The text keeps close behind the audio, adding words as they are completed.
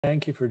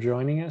Thank you for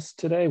joining us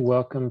today.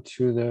 Welcome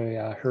to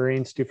the Hariri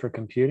Institute for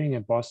Computing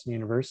at Boston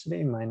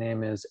University. My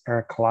name is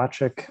Eric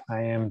Kolachik.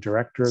 I am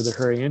director of the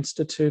Hariri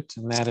Institute,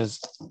 and that is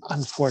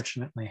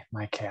unfortunately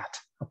my cat.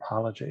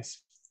 Apologies.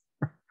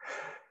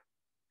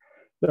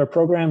 Our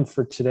program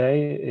for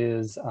today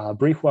is a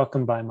brief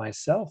welcome by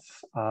myself,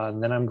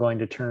 and then I'm going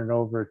to turn it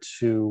over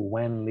to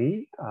Wen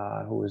Li,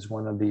 who is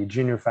one of the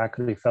junior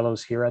faculty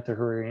fellows here at the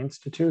Hariri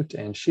Institute,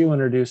 and she will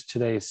introduce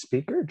today's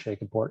speaker,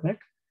 Jacob Bortnik.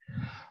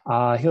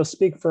 He'll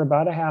speak for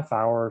about a half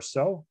hour or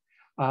so,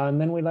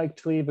 and then we like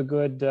to leave a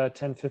good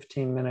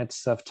 10-15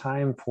 minutes of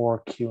time for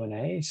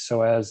Q&A.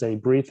 So as a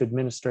brief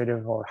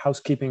administrative or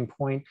housekeeping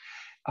point,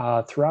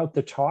 throughout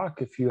the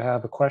talk, if you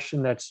have a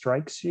question that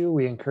strikes you,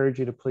 we encourage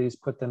you to please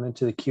put them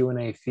into the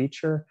Q&A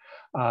feature.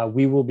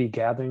 We will be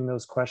gathering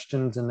those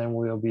questions, and then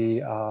we'll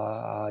be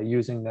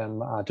using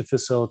them to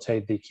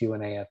facilitate the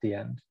Q&A at the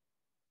end.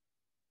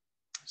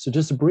 So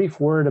just a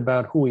brief word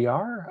about who we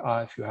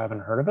are, if you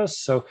haven't heard of us.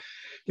 So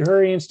the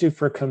Hariri Institute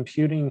for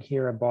Computing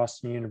here at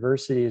Boston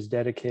University is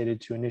dedicated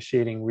to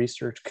initiating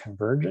research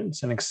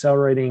convergence and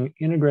accelerating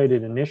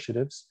integrated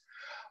initiatives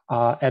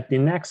at the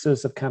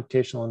nexus of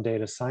computational and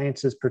data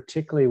sciences,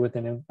 particularly with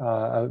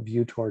a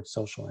view towards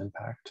social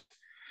impact.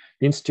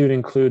 The Institute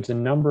includes a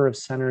number of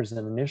centers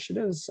and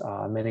initiatives,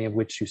 many of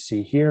which you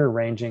see here,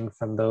 ranging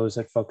from those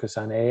that focus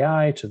on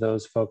AI to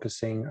those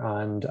focusing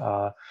on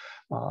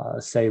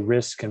say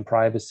risk and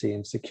privacy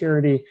and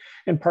security,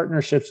 and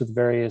partnerships with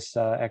various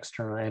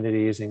external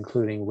entities,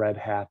 including Red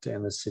Hat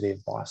and the City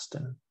of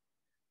Boston.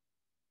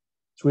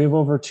 So we have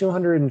over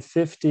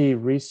 250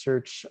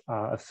 research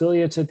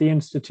affiliates at the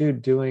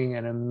Institute doing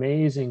an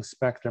amazing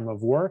spectrum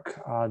of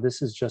work.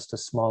 This is just a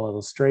small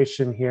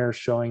illustration here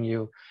showing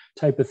you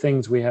type of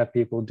things we have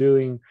people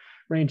doing,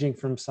 ranging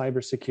from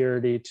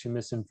cybersecurity to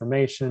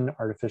misinformation,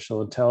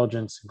 artificial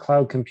intelligence and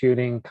cloud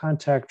computing,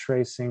 contact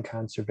tracing,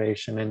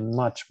 conservation, and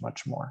much,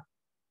 much more.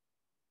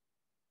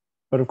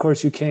 But of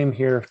course, you came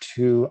here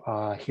to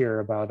hear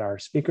about our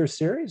speaker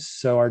series.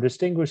 So our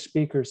Distinguished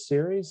Speakers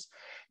series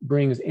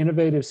brings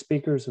innovative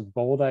speakers with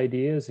bold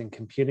ideas in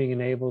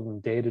computing-enabled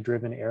and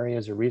data-driven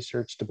areas of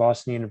research to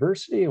Boston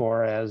University,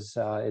 or as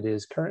it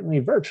is currently,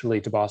 virtually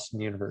to Boston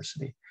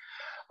University.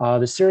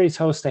 The series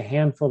hosts a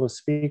handful of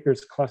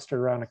speakers clustered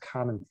around a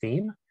common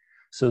theme.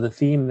 So the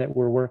theme that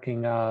we're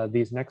working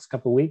these next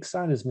couple of weeks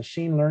on is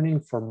machine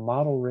learning for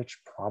model-rich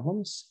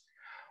problems.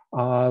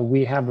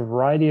 We have a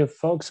variety of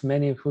folks,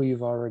 many of who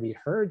you've already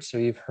heard. So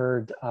you've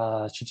heard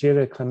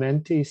Cecilia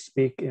Clementi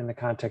speak in the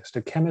context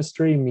of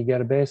chemistry,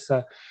 Miguel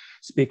Besa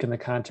speak in the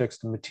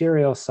context of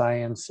material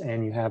science,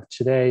 and you have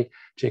today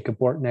Jacob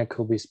Bortnik,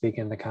 who'll be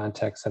speaking in the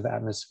context of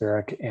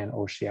atmospheric and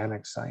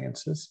oceanic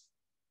sciences.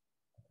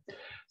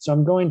 So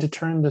I'm going to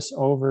turn this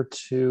over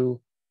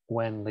to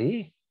Wen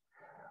Li.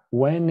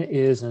 Wen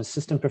is an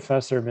assistant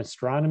professor of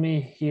astronomy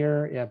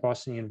here at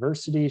Boston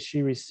University.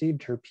 She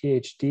received her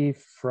PhD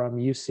from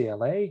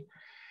UCLA,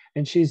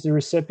 and she's the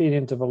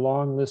recipient of a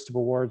long list of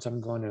awards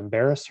I'm going to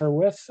embarrass her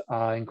with,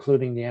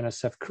 including the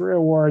NSF Career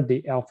Award,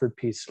 the Alfred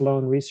P.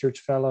 Sloan Research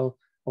Fellow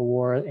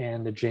Award,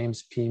 and the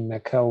James P.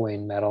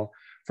 McElwain Medal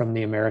from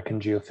the American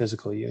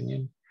Geophysical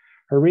Union.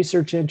 Her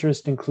research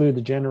interests include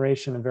the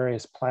generation of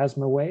various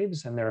plasma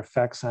waves and their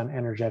effects on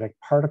energetic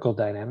particle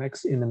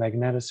dynamics in the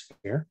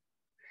magnetosphere,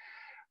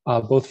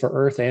 both for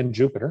Earth and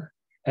Jupiter,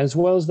 as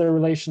well as their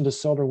relation to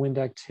solar wind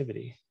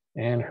activity.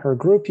 And her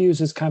group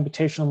uses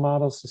computational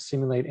models to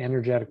simulate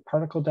energetic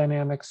particle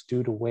dynamics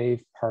due to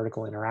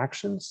wave-particle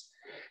interactions.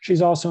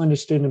 She's also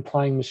interested in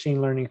applying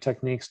machine learning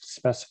techniques to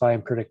specify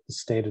and predict the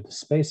state of the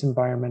space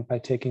environment by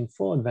taking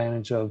full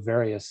advantage of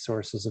various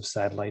sources of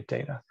satellite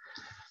data.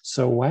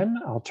 So Wen,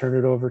 I'll turn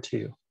it over to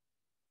you.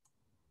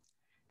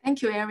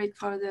 Thank you, Eric,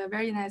 for the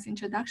very nice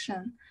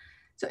introduction.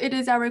 So it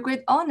is our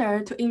great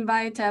honor to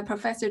invite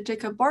Professor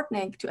Jacob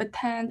Bortnik to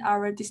attend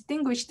our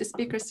Distinguished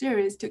Speaker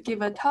Series to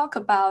give a talk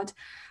about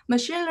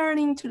machine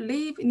learning to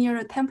live near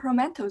a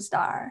temperamental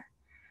star.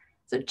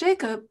 So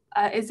Jacob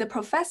is a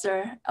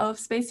professor of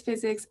space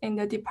physics in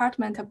the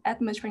Department of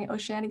Atmospheric and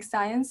Oceanic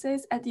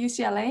Sciences at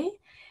UCLA,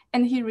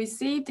 and he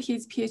received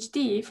his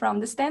PhD from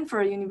the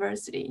Stanford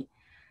University.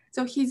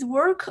 So his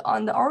work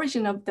on the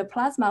origin of the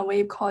plasma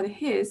wave called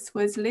HISS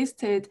was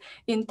listed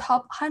in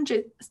top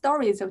 100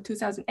 stories of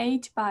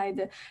 2008 by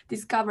the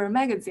Discover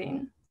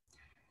magazine.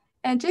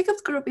 And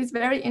Jacob's group is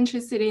very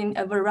interested in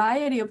a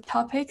variety of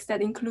topics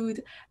that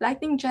include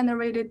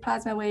lightning-generated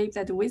plasma waves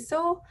that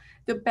whistle,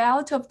 the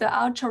belt of the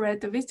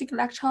ultra-relativistic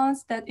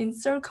electrons that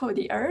encircle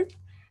the Earth,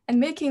 and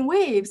making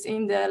waves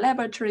in the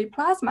laboratory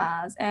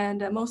plasmas,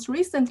 and most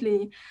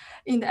recently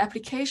in the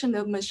application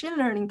of machine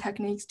learning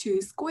techniques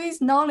to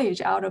squeeze knowledge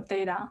out of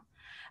data.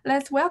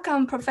 Let's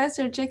welcome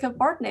Professor Jacob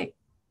Bortnik.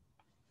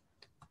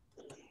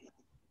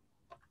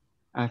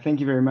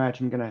 Thank you very much.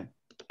 I'm gonna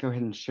go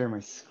ahead and share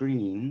my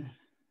screen.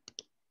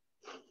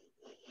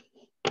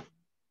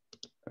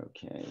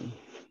 Okay.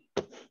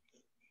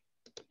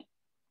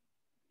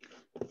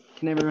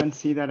 Can everyone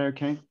see that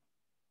okay?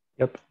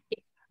 Yep.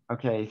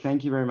 Okay,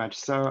 thank you very much.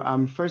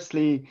 So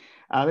firstly,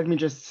 let me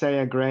just say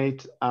a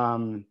great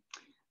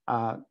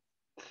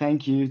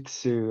thank you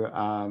to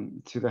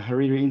the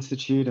Hariri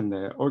Institute and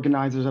the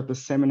organizers of the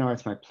seminar.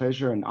 It's my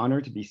pleasure and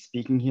honor to be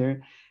speaking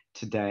here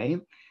today.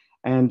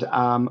 And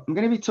I'm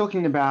going to be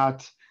talking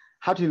about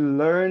how to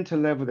learn to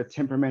live with a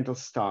temperamental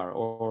star,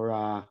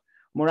 or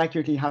more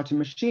accurately, how to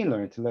machine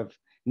learn to live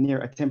near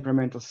a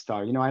temperamental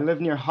star. You know, I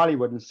live near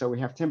Hollywood, and so we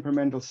have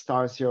temperamental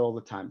stars here all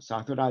the time. So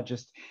I thought I'd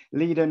just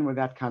lead in with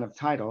that kind of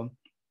title.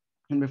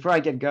 And before I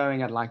get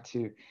going, I'd like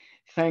to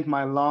thank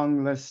my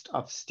long list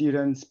of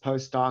students,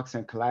 postdocs,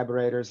 and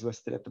collaborators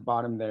listed at the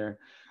bottom there,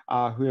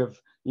 who have,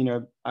 you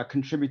know,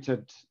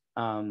 contributed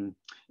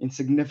in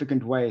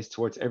significant ways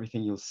towards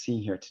everything you'll see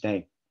here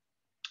today.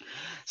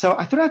 So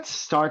I thought I'd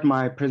start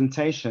my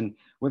presentation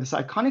with this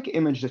iconic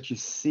image that you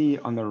see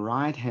on the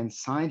right-hand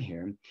side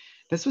here.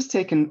 This was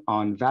taken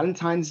on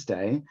Valentine's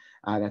Day,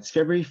 that's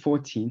February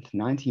 14th,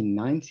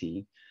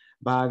 1990,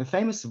 by the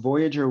famous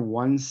Voyager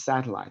 1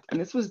 satellite. And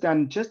this was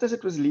done just as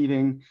it was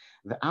leaving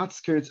the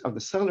outskirts of the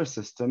solar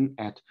system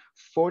at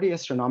 40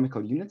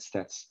 astronomical units.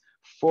 That's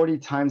 40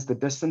 times the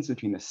distance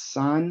between the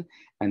sun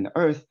and the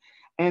Earth.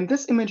 And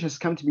this image has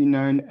come to be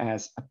known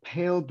as a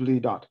pale blue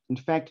dot. In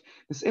fact,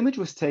 this image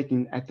was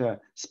taken at the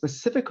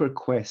specific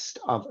request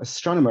of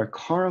astronomer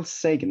Carl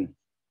Sagan.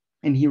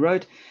 And he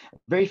wrote a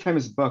very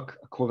famous book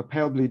called A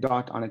Pale Blue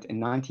Dot on it in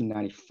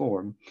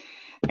 1994.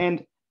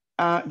 And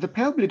the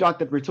pale blue dot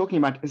that we're talking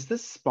about is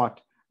this spot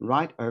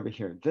right over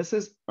here. This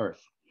is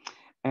Earth.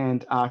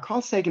 And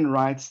Carl Sagan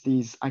writes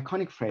these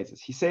iconic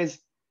phrases. He says,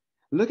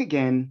 "Look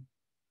again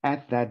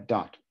at that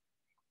dot.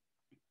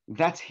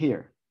 That's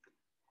here.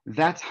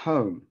 That's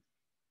home.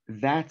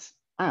 That's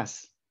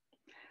us.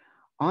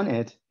 On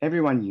it,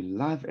 everyone you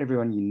love,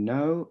 everyone you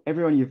know,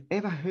 everyone you've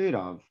ever heard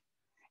of,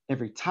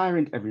 every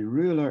tyrant, every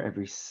ruler,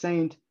 every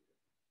saint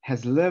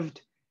has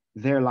lived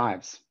their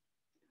lives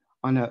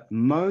on a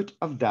mote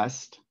of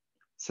dust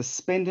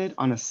suspended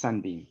on a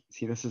sunbeam."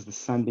 See, this is the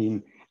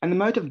sunbeam. And the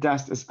mote of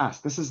dust is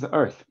us. This is the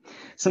Earth.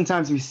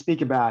 Sometimes we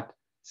speak about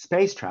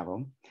space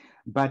travel,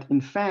 but in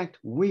fact,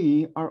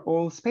 we are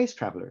all space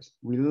travelers.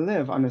 We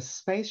live on a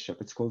spaceship.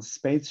 It's called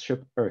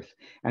Spaceship Earth.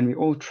 And we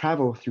all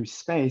travel through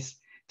space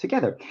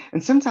together.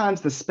 And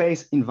sometimes the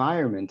space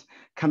environment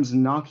comes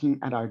knocking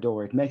at our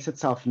door. It makes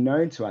itself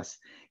known to us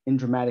in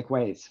dramatic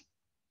ways.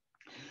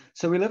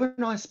 So we live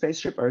on our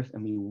spaceship Earth,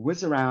 and we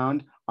whiz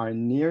around our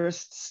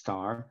nearest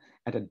star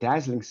at a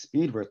dazzling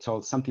speed. We're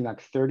told something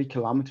like 30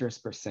 kilometers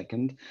per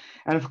second.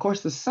 And of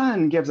course, the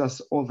sun gives us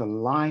all the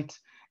light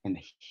and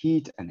the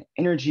heat and the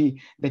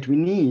energy that we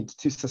need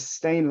to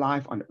sustain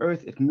life on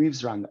Earth. It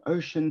moves around the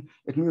ocean,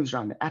 it moves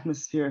around the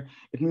atmosphere,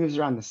 it moves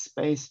around the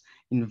space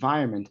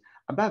environment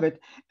above it.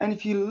 And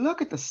if you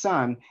look at the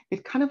sun,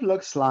 it kind of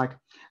looks like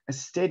a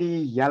steady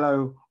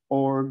yellow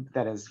orb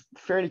that is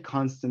fairly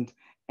constant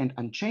and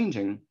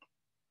unchanging.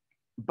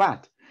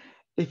 But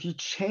if you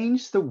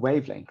change the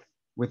wavelength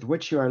with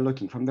which you are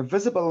looking from the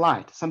visible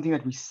light, something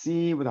that we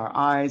see with our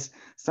eyes,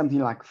 something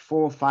like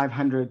 400 or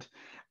 500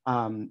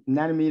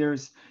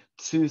 nanometers,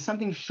 to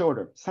something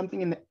shorter,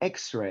 something in the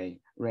X-ray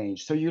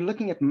range. So you're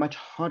looking at much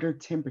hotter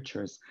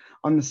temperatures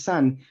on the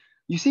sun,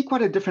 you see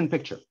quite a different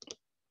picture.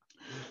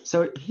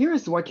 So here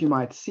is what you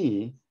might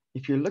see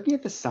if you're looking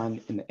at the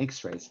sun in the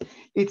X-rays.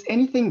 It's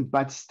anything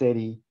but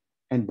steady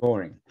and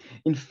boring.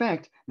 In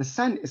fact, the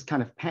sun is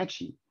kind of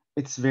patchy.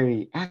 It's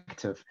very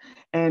active.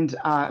 And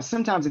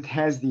sometimes it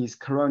has these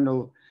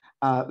coronal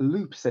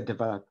loops that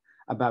develop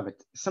above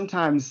it.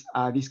 Sometimes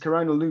these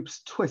coronal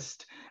loops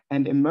twist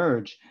and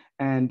emerge,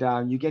 and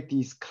you get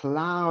these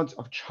clouds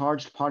of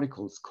charged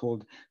particles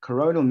called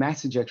coronal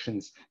mass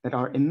ejections that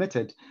are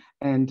emitted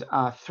and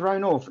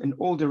thrown off in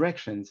all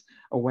directions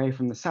away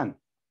from the sun.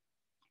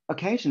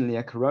 Occasionally,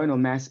 a coronal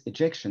mass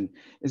ejection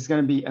is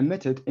going to be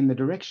emitted in the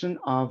direction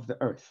of the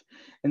Earth.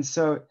 And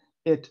so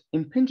it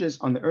impinges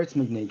on the Earth's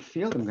magnetic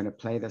field. I'm going to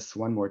play this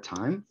one more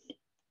time.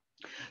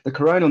 The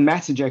coronal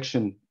mass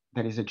ejection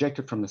that is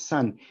ejected from the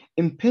sun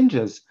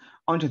impinges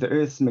onto the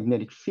Earth's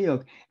magnetic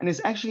field and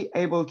is actually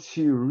able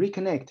to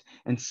reconnect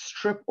and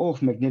strip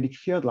off magnetic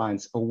field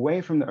lines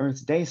away from the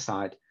Earth's day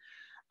side,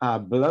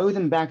 blow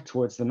them back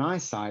towards the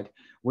night side,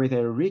 where they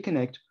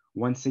reconnect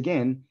once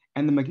again.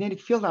 And the magnetic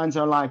field lines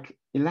are like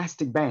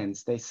elastic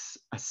bands. They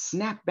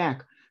snap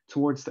back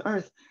towards the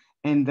Earth,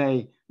 and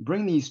they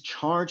bring these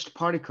charged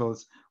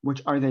particles,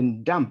 which are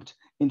then dumped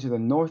into the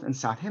north and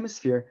south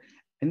hemisphere,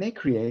 and they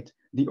create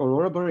the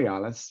aurora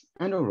borealis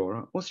and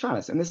aurora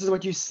australis. And this is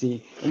what you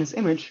see in this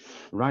image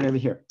right over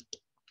here.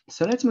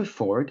 So let's move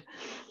forward,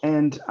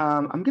 and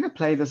I'm going to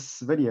play this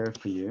video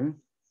for you.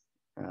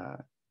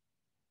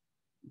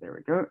 There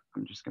we go.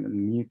 I'm just going to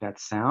mute that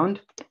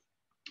sound.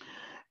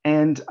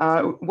 And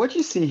what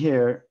you see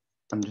here,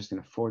 I'm just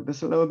going to forward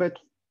this a little bit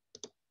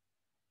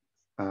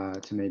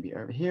to maybe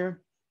over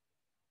here.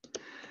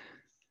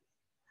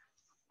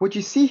 What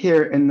you see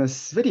here in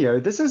this video,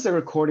 this is a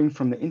recording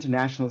from the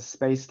International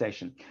Space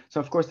Station.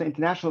 So of course, the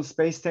International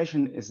Space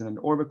Station is in an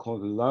orbit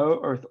called low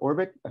Earth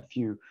orbit, a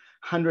few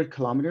 100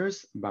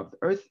 kilometers above the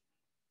Earth.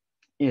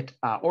 It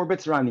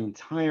orbits around the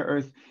entire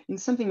Earth in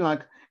something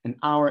like an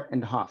hour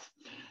and a half.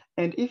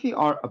 And if you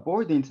are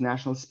aboard the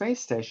International Space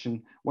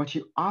Station, what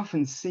you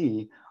often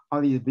see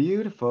are these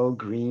beautiful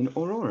green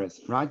auroras,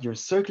 right? You're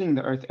circling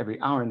the Earth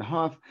every hour and a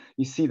half.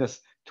 You see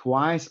this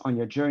twice on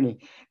your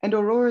journey. And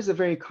auroras are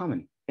very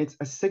common. It's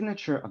a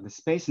signature of the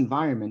space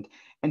environment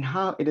and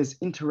how it is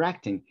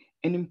interacting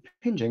and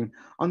impinging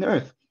on the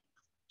Earth.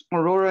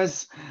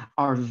 Auroras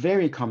are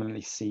very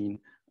commonly seen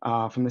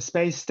from the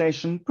space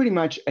station, pretty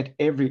much at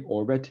every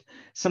orbit.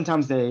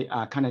 Sometimes they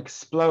kind of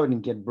explode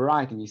and get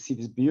bright, and you see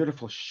these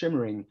beautiful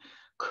shimmering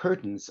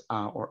curtains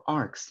or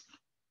arcs.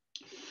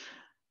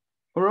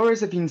 Auroras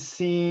have been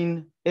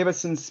seen ever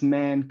since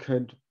man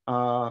could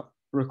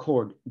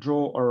record,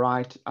 draw, or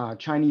write.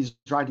 Chinese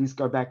writings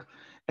go back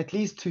at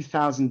least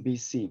 2000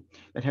 BC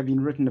that have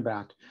been written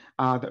about.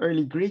 The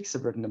early Greeks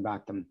have written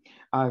about them.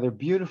 They're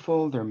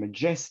beautiful, they're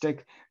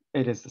majestic.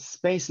 It is the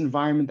space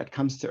environment that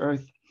comes to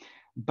Earth.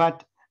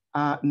 But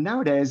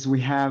nowadays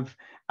we have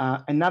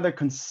another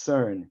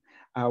concern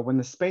when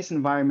the space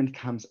environment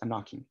comes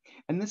a-knocking.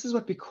 And this is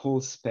what we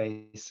call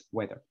space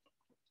weather.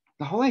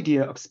 The whole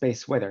idea of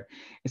space weather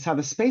is how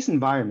the space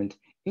environment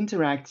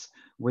interacts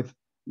with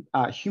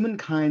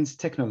humankind's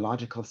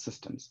technological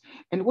systems.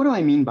 And what do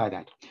I mean by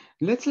that?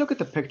 Let's look at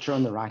the picture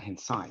on the right-hand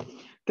side.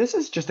 This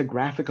is just a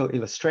graphical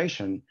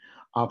illustration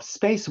of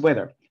space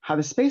weather, how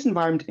the space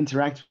environment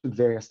interacts with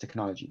various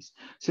technologies.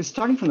 So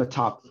starting from the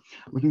top,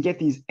 we can get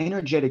these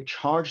energetic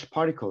charged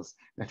particles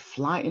that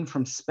fly in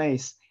from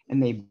space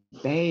and they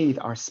bathe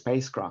our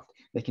spacecraft.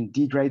 They can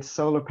degrade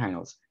solar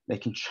panels. They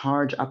can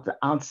charge up the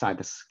outside,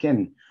 the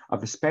skin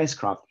of the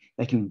spacecraft.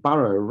 They can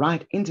burrow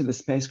right into the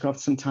spacecraft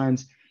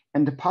sometimes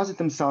and deposit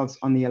themselves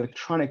on the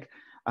electronic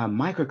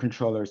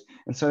microcontrollers.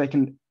 And so they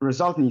can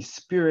result in these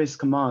spurious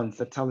commands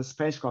that tell the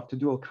spacecraft to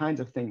do all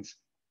kinds of things.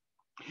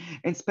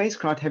 And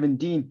spacecraft have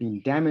indeed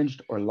been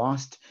damaged or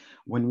lost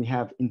when we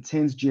have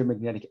intense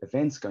geomagnetic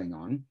events going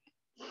on.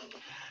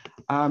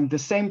 The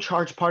same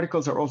charged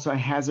particles are also a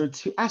hazard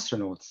to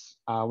astronauts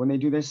when they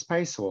do their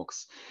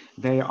spacewalks.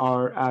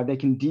 They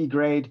can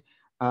degrade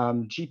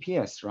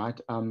GPS,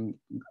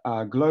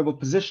 right? Global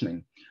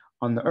positioning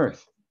on the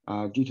Earth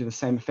due to the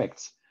same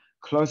effects.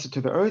 Closer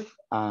to the Earth,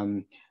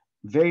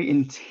 very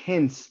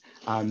intense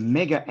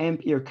mega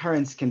ampere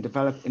currents can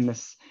develop in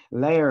this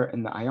layer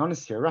in the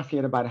ionosphere, roughly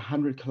at about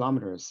 100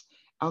 kilometers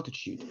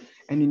altitude,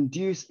 and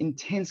induce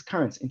intense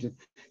currents into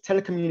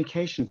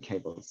telecommunication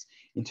cables,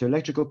 into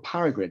electrical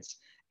power grids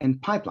and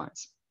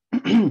pipelines.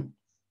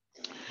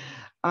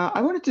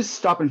 I wanted to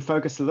stop and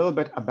focus a little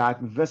bit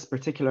about this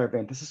particular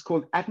event. This is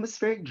called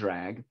atmospheric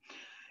drag.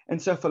 And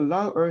so for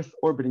low Earth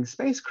orbiting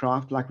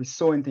spacecraft, like we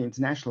saw in the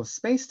International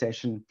Space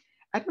Station,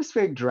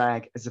 atmospheric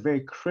drag is a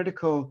very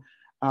critical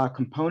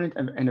component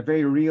and a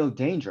very real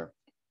danger.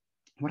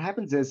 What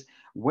happens is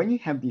when you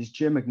have these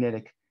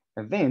geomagnetic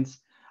events,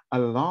 a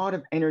lot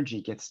of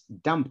energy gets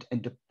dumped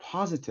and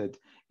deposited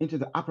into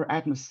the upper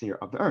atmosphere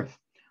of the Earth.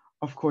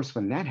 Of course,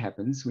 when that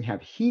happens, we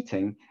have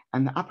heating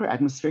and the upper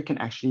atmosphere can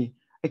actually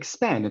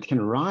expand. It can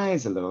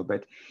rise a little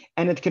bit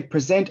and it can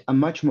present a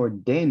much more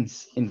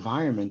dense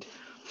environment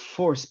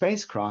for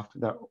spacecraft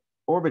that are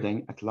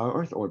orbiting at low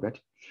Earth orbit.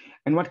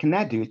 And what can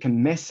that do? It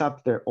can mess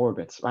up their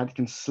orbits, right? It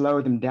can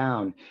slow them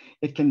down.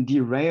 It can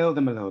derail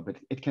them a little bit.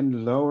 It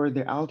can lower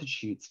their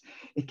altitudes.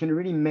 It can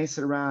really mess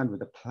around with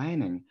the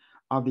planning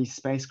of these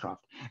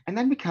spacecraft. And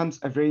that becomes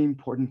a very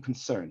important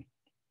concern.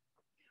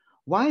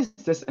 Why is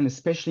this an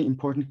especially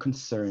important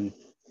concern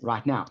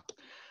right now?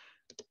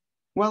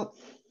 Well,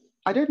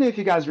 I don't know if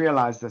you guys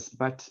realize this,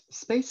 but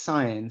space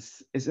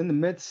science is in the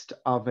midst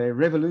of a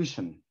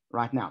revolution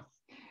right now.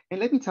 And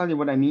let me tell you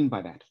what I mean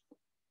by that.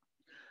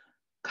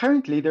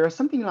 Currently, there are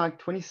something like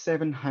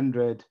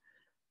 2,700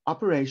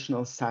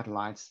 operational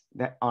satellites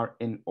that are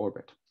in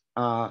orbit.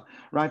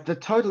 Right, the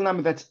total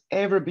number that's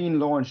ever been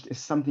launched is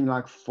something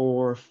like 4,000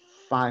 or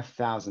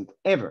 5,000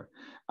 ever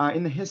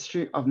in the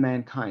history of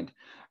mankind.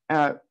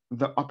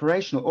 The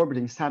operational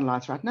orbiting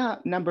satellites right now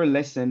number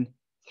less than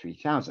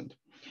 3,000.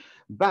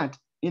 But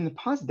in the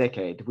past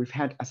decade, we've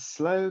had a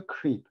slow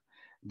creep.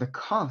 The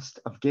cost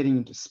of getting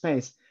into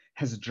space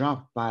has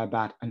dropped by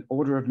about an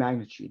order of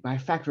magnitude, by a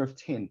factor of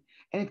 10,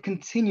 and it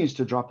continues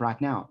to drop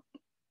right now.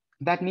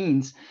 That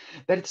means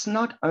that it's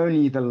not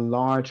only the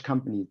large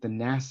companies, the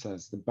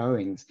NASAs, the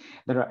Boeings,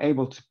 that are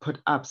able to put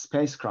up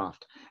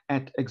spacecraft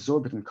at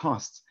exorbitant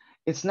costs.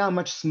 It's now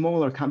much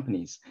smaller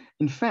companies.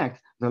 In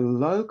fact, the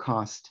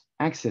low-cost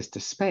access to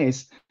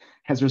space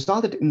has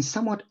resulted in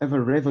somewhat of a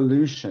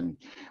revolution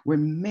where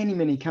many,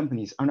 many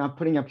companies are now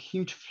putting up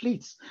huge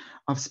fleets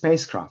of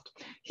spacecraft.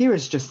 Here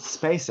is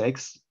just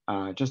SpaceX,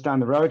 just down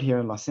the road here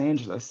in Los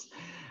Angeles,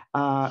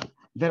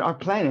 that are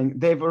planning.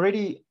 They've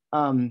already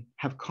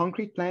have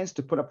concrete plans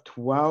to put up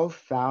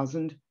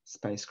 12,000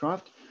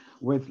 spacecraft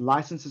with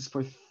licenses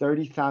for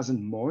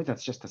 30,000 more.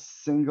 That's just a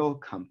single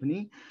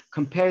company.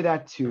 Compare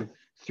that to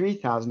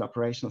 3,000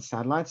 operational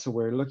satellites. So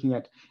we're looking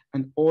at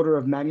an order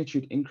of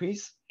magnitude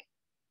increase,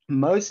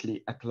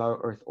 mostly at low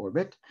Earth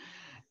orbit.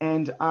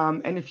 And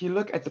if you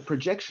look at the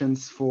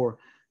projections for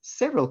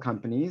several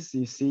companies,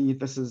 you see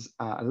this is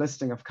a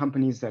listing of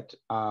companies that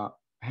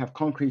have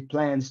concrete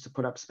plans to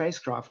put up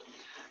spacecraft.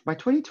 By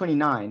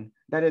 2029,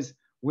 that is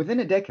within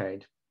a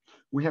decade,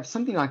 we have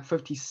something like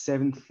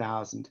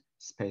 57,000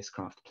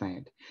 spacecraft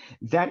planned.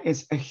 That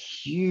is a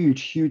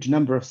huge, huge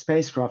number of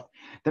spacecraft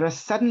that are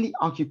suddenly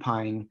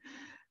occupying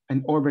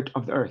an orbit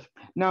of the Earth.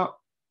 Now,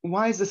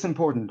 why is this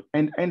important?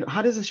 And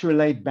how does this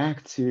relate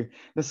back to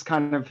this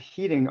kind of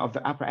heating of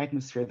the upper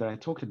atmosphere that I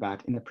talked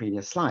about in the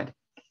previous slide?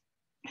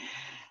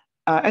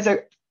 As a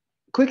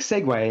quick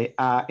segue,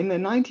 in the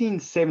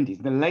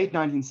 1970s, the late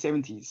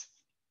 1970s,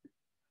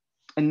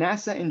 a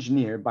NASA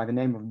engineer by the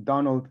name of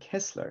Donald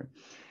Kessler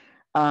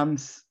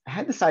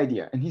had this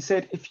idea. And he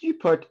said, if you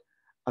put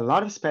a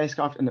lot of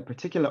spacecraft in a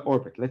particular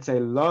orbit, let's say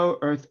low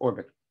Earth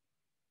orbit,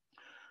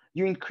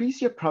 you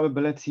increase your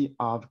probability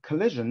of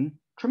collision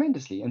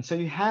tremendously. And so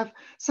you have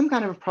some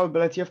kind of a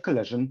probability of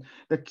collision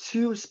that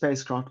two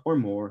spacecraft or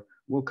more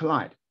will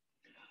collide.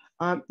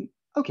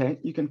 Okay,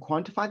 you can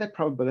quantify that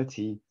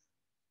probability,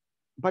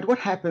 but what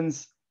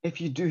happens if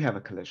you do have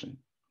a collision?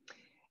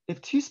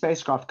 If two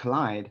spacecraft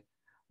collide,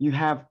 you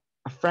have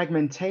a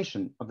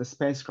fragmentation of the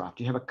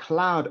spacecraft. You have a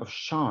cloud of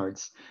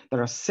shards that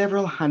are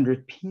several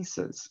hundred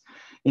pieces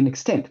in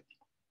extent.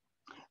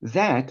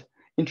 That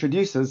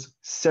introduces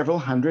several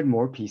hundred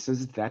more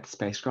pieces that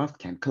spacecraft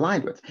can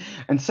collide with.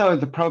 And so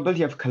the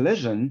probability of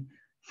collision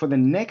for the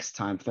next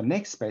time, for the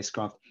next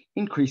spacecraft,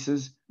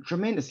 increases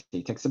tremendously.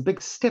 It takes a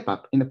big step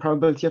up in the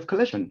probability of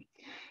collision.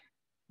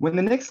 When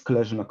the next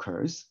collision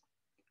occurs,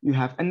 you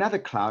have another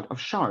cloud of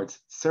shards,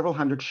 several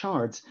hundred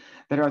shards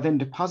that are then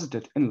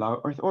deposited in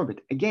low Earth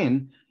orbit,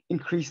 again,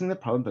 increasing the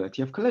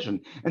probability of collision.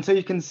 And so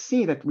you can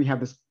see that we have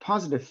this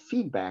positive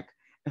feedback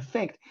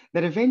effect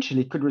that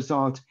eventually could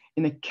result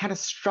in a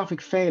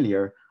catastrophic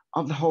failure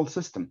of the whole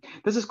system.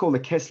 This is called the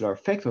Kessler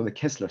effect or the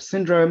Kessler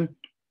syndrome.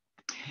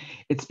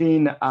 It's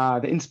been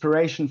the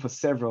inspiration for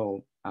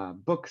several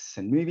books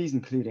and movies,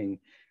 including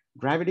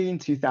Gravity in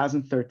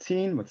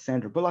 2013 with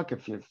Sandra Bullock,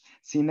 if you've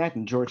seen that,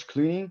 and George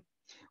Clooney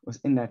was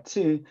in that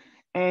too.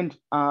 And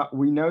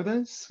we know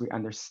this, we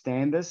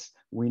understand this,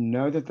 we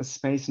know that the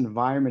space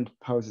environment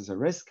poses a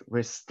risk.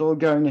 We're still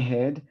going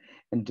ahead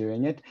and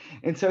doing it.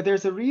 And so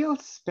there's a real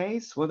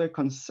space weather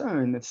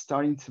concern that's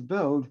starting to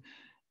build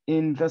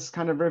in this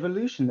kind of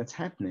revolution that's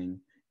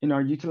happening in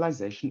our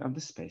utilization of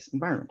the space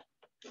environment.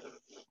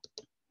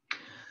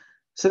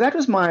 So that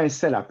was my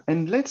setup.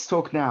 And let's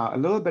talk now a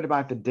little bit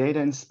about the data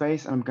in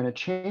space. And I'm going to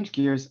change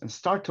gears and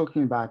start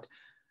talking about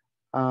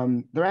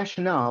the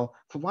rationale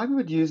for why we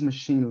would use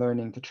machine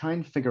learning to try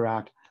and figure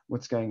out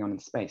what's going on in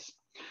space.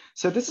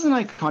 So this is an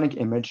iconic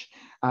image.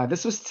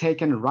 This was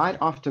taken right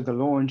after the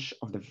launch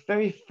of the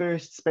very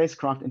first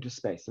spacecraft into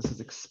space. This is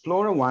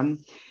Explorer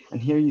 1.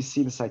 And here you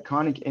see this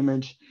iconic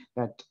image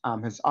that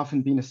has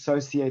often been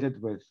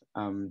associated with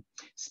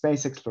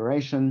space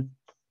exploration.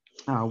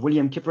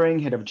 William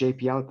Kippering, head of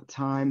JPL at the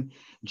time,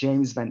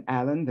 James Van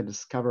Allen, the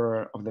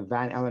discoverer of the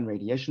Van Allen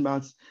radiation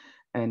belts,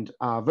 and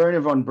Wernher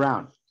von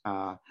Braun,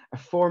 a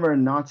former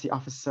Nazi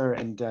officer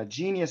and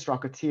genius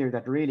rocketeer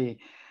that really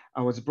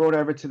was brought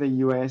over to the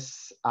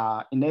US,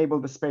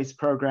 enabled the space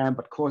program,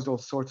 but caused all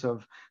sorts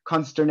of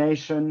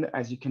consternation,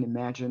 as you can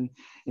imagine,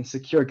 in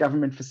secure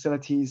government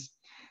facilities.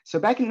 So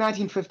back in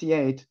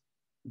 1958,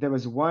 there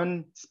was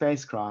one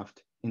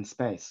spacecraft in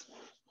space.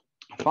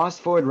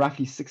 Fast forward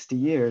roughly 60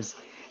 years,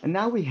 and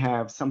now we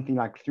have something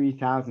like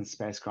 3,000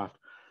 spacecraft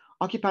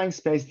occupying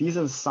space. These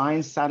are the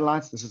science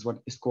satellites. This is what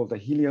is called the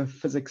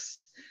Heliophysics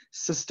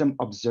System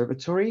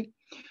Observatory.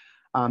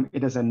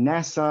 It is a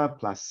NASA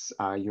plus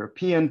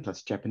European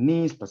plus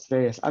Japanese plus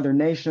various other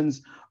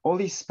nations. All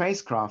these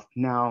spacecraft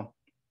now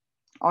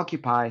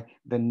occupy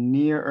the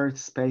near-Earth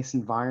space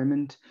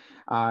environment,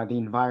 the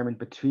environment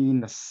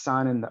between the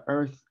sun and the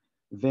Earth,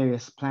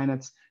 various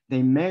planets.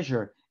 They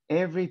measure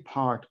every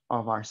part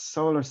of our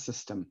solar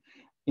system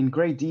in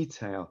great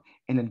detail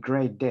and in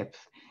great depth.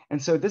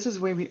 And so this is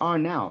where we are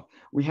now.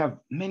 We have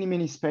many,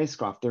 many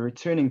spacecraft. They're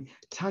returning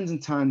tons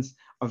and tons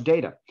of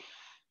data.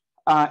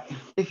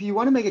 If you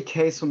want to make a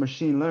case for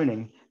machine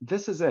learning,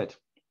 this is it.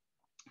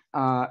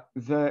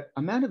 The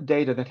amount of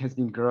data that has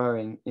been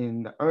growing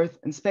in the Earth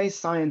and space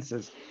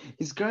sciences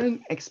is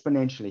growing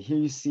exponentially. Here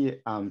you see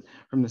it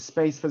from the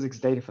Space Physics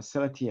Data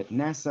Facility at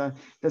NASA.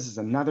 This is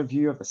another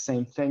view of the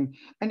same thing.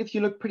 And if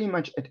you look pretty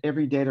much at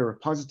every data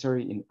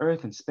repository in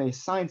Earth and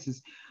space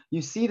sciences,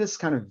 you see this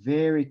kind of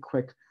very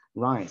quick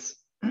rise.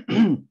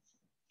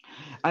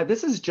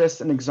 This is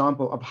just an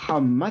example of how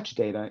much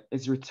data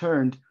is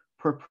returned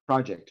per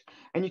project.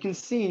 And you can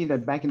see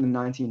that back in the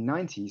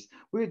 1990s,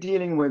 we were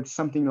dealing with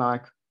something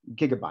like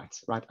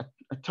gigabytes, right?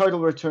 A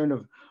total return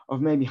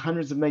of maybe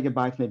hundreds of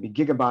megabytes, maybe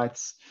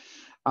gigabytes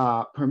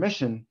per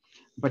mission.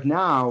 But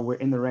now we're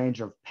in the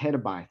range of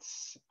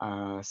petabytes,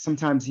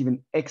 sometimes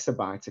even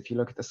exabytes. If you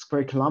look at the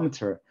square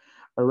kilometer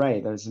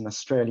array that is in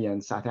Australia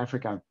and South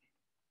Africa,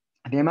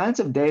 the amounts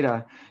of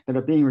data that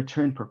are being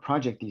returned per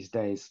project these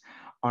days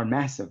are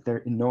massive. They're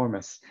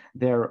enormous.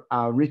 They're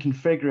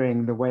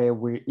reconfiguring the way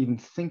we're even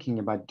thinking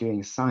about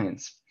doing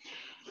science.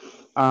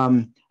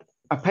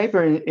 A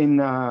paper in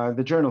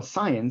the journal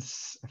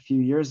Science a few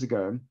years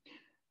ago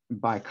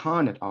by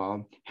Khan et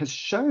al. Has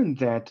shown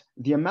that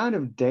the amount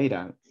of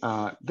data,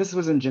 this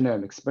was in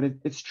genomics, but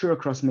it's true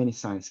across many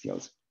science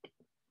fields,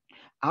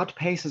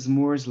 outpaces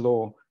Moore's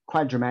law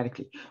quite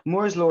dramatically.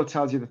 Moore's law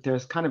tells you that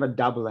there's kind of a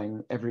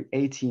doubling every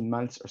 18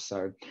 months or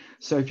so.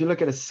 So if you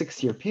look at a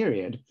 6-year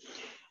period,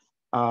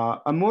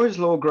 a Moore's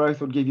law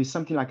growth would give you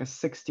something like a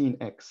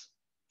 16x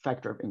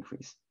factor of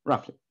increase,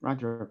 roughly, right?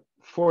 There are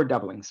 4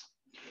 doublings.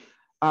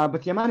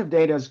 But the amount of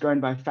data is grown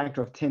by a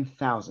factor of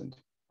 10,000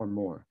 or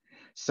more.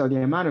 So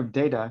the amount of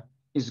data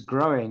is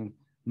growing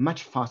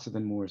much faster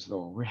than Moore's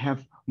law. We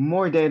have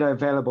more data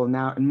available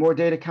now and more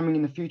data coming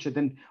in the future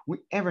than we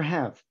ever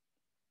have.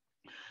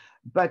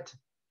 But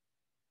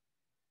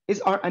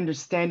is our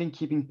understanding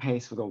keeping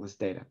pace with all this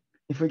data?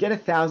 If we get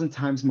 1,000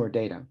 times more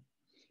data,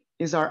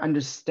 is our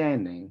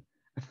understanding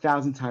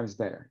 1,000 times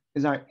better?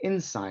 Is our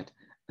insight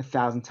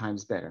 1,000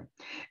 times better?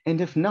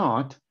 And if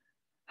not,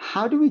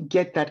 how do we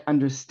get that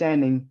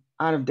understanding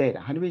out of data?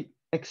 How do we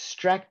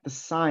extract the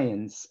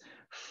science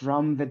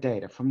from the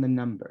data, from the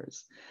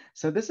numbers?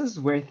 So this is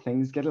where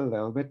things get a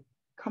little bit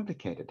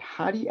complicated.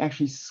 How do you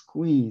actually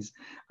squeeze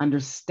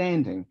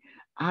understanding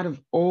out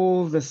of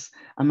all this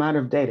amount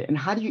of data? And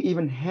how do you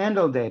even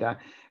handle data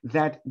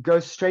that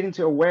goes straight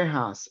into a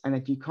warehouse and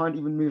that you can't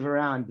even move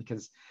around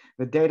because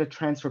the data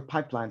transfer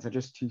pipelines are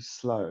just too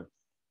slow?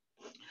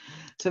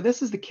 So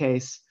this is the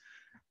case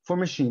for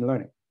machine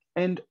learning.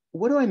 And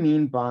what do I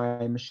mean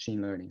by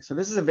machine learning? So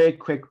this is a very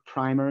quick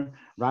primer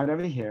right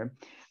over here.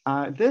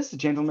 This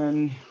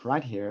gentleman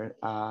right here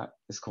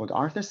is called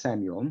Arthur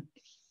Samuel.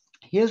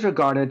 He is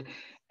regarded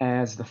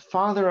as the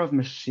father of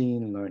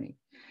machine learning.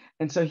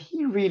 And so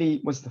he really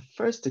was the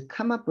first to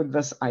come up with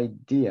this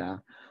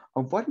idea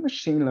of what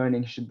machine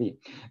learning should be.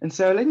 And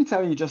so let me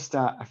tell you just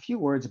a few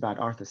words about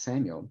Arthur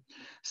Samuel.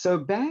 So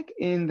back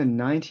in the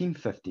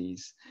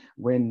 1950s,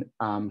 when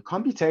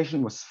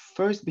computation was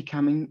first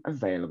becoming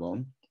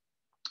available,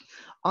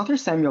 Arthur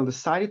Samuel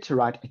decided to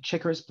write a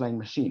checkers playing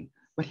machine.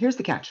 But here's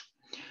the catch.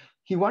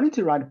 He wanted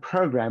to write a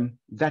program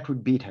that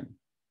would beat him.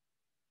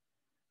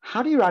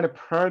 How do you write a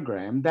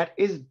program that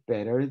is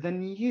better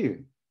than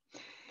you?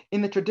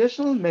 In the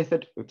traditional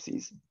method,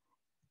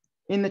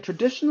 in the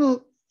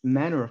traditional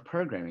manner of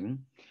programming,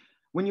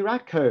 when you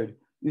write code,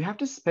 you have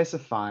to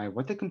specify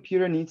what the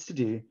computer needs to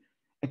do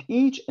at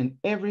each and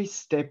every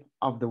step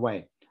of the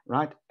way,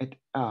 right?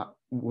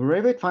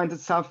 Wherever it finds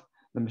itself,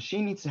 the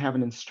machine needs to have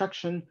an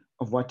instruction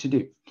of what to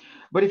do.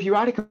 But if you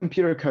write a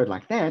computer code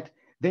like that,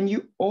 then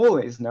you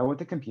always know what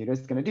the computer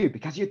is going to do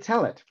because you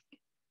tell it.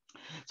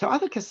 So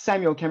Arthur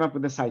Samuel came up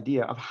with this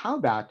idea of how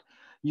about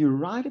you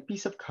write a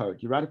piece of code,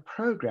 you write a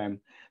program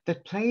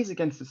that plays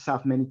against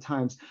itself many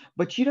times,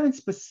 but you don't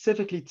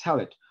specifically tell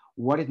it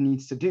what it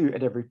needs to do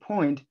at every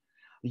point.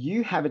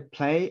 You have it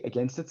play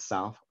against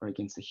itself or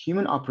against a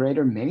human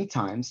operator many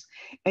times,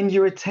 and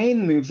you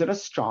retain moves that are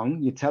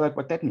strong. You tell it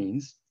what that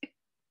means,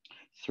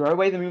 throw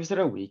away the moves that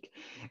are weak,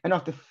 and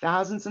after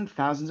thousands and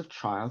thousands of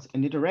trials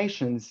and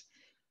iterations,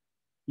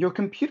 your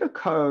computer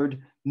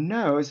code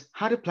knows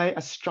how to play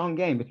a strong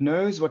game. It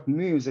knows what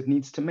moves it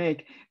needs to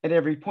make at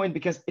every point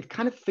because it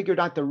kind of figured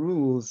out the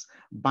rules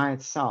by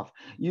itself.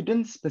 You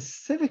didn't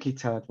specifically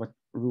tell it what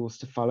rules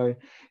to follow.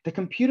 The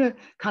computer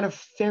kind of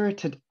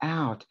ferreted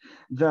out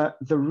the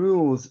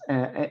rules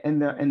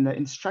and the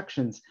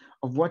instructions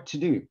of what to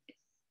do.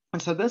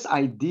 And so this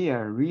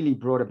idea really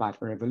brought about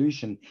a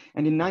revolution.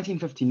 And in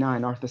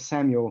 1959, Arthur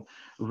Samuel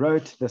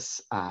wrote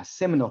this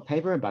seminal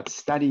paper about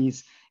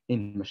studies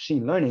in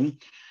machine learning.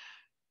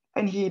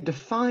 And he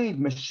defined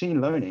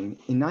machine learning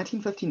in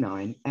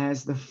 1959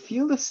 as the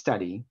field of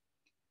study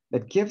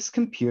that gives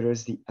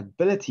computers the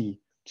ability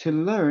to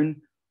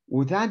learn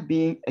without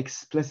being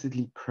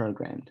explicitly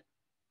programmed.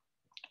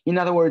 In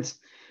other words,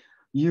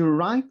 you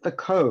write the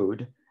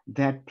code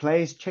that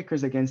plays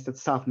checkers against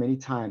itself many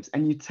times,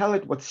 and you tell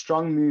it what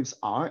strong moves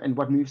are and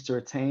what moves to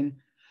retain,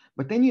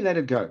 but then you let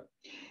it go.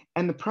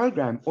 And the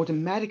program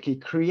automatically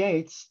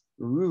creates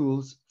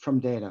rules from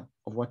data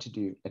of what to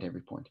do at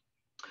every point.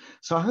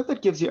 So I hope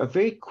that gives you a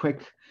very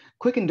quick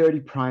and dirty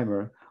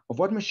primer of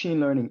what machine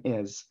learning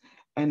is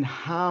and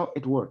how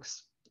it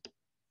works.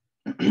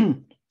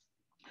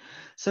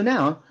 So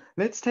now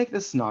let's take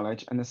this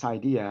knowledge and this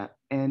idea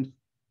and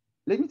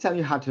let me tell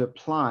you how to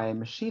apply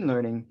machine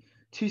learning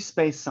to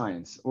space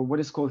science, or what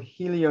is called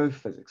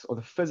heliophysics, or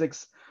the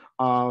physics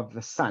of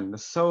the sun, the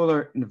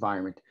solar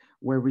environment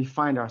where we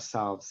find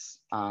ourselves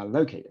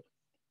located.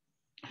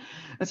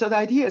 And so the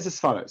idea is as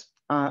follows.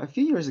 A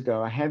few years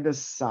ago, I had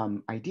this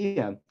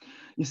idea.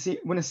 You see,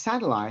 when a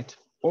satellite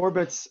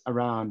orbits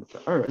around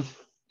the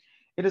Earth,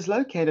 it is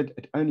located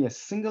at only a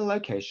single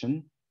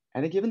location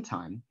at a given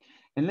time.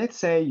 And let's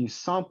say you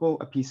sample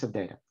a piece of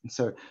data. And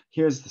so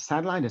here's the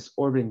satellite is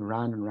orbiting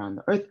around and around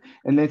the Earth.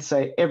 And let's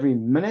say every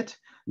minute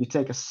you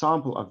take a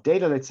sample of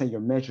data. Let's say you're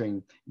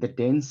measuring the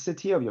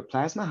density of your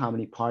plasma, how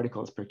many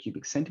particles per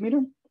cubic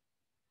centimeter.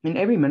 And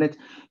every minute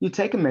you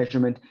take a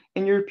measurement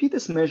and you repeat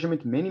this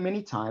measurement many,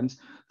 many times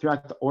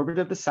throughout the orbit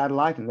of the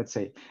satellite. And let's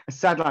say a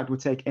satellite would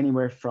take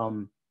anywhere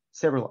from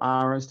several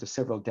hours to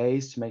several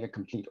days to make a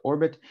complete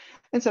orbit.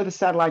 And so the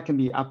satellite can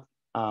be up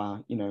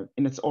in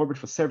its orbit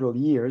for several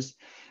years.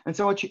 And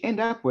so what you end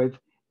up with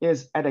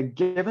is at a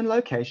given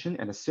location,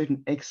 at a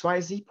certain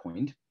XYZ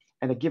point,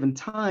 at a given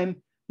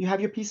time, you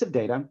have your piece of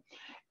data.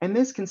 And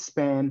this can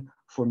span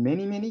for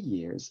many, many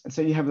years. And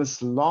so you have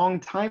this long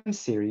time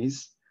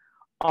series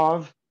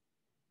of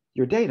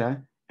your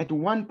data at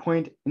one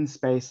point in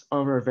space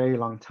over a very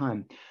long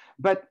time.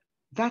 But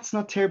that's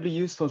not terribly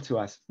useful to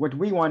us. What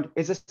we want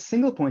is a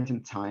single point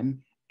in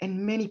time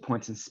and many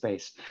points in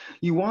space.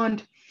 You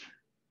want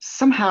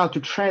somehow to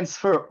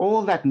transfer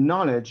all that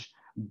knowledge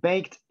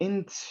baked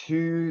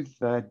into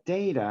the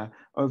data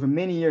over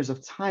many years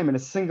of time in a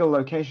single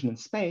location in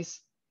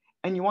space.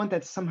 And you want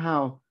that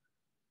somehow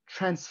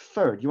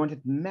transferred. You want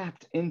it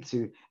mapped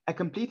into a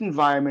complete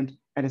environment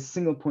at a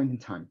single point in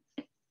time.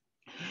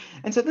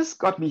 And so this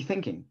got me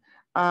thinking,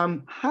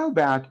 how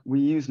about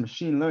we use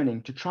machine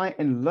learning to try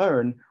and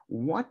learn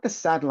what the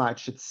satellite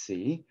should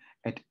see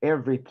at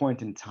every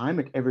point in time,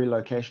 at every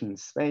location in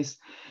space.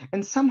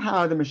 And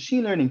somehow the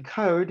machine learning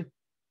code,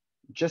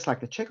 just like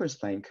the checkers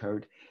playing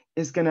code,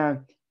 is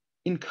gonna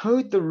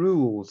encode the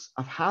rules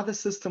of how the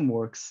system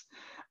works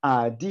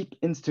deep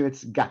into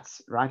its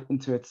guts, right?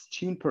 Into its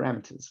tuned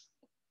parameters.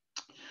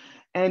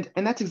 And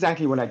that's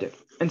exactly what I did.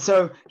 And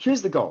so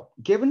here's the goal.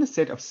 Given a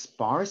set of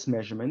sparse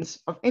measurements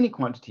of any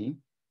quantity,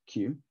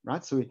 Q,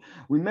 right? So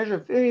we measure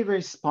very,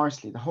 very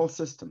sparsely the whole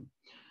system.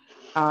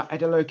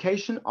 At a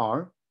location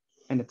R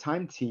and a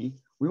time T,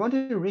 we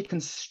wanted to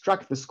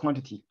reconstruct this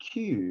quantity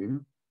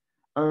Q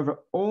over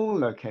all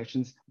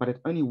locations, but at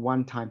only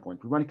one time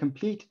point. We want a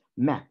complete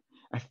map,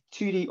 a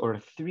 2D or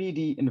a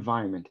 3D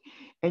environment.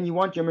 And you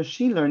want your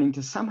machine learning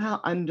to somehow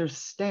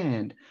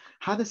understand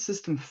how the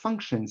system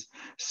functions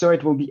so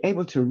it will be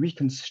able to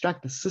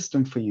reconstruct the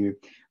system for you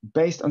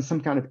based on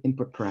some kind of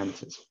input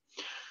parameters.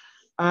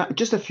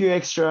 Just a few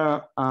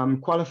extra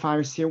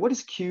qualifiers here. What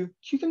is Q?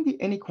 Q can be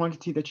any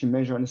quantity that you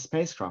measure on a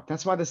spacecraft.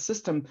 That's why the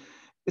system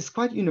is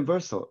quite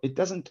universal. It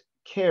doesn't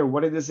care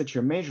what it is that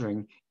you're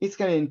measuring. It's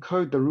going to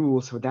encode the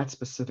rules for that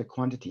specific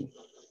quantity.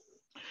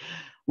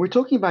 We're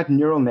talking about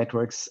neural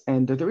networks,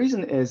 and the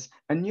reason is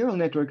a neural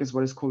network is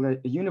what is called a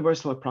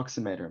universal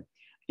approximator.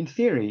 In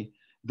theory,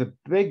 the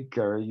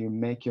bigger you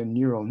make your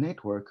neural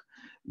network,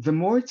 the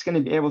more it's going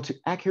to be able to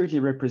accurately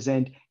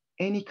represent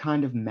any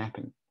kind of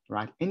mapping,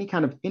 right? Any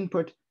kind of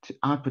input to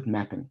output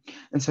mapping.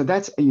 And so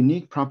that's a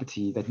unique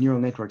property that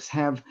neural networks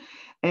have.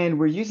 And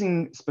we're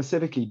using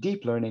specifically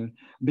deep learning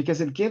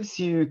because it gives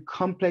you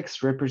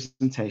complex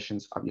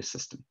representations of your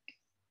system.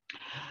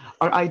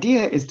 Our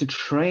idea is to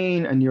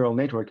train a neural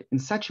network in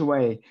such a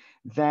way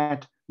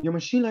that your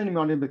machine learning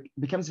model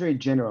becomes very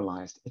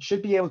generalized. It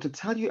should be able to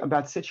tell you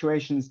about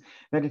situations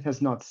that it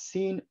has not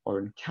seen or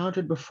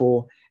encountered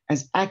before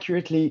as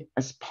accurately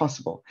as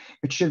possible.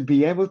 It should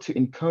be able to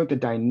encode the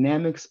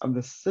dynamics of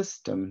the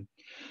system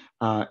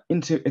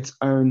into its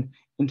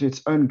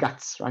own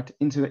guts, right?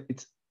 Into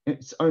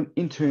its own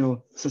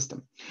internal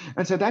system.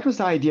 And so that was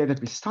the idea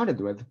that we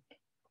started with.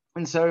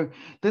 And so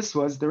this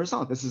was the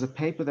result. This is a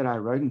paper that I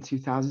wrote in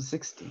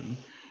 2016.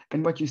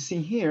 And what you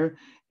see here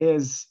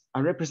is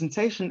a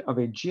representation of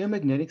a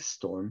geomagnetic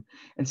storm.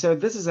 And so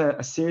this is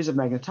a series of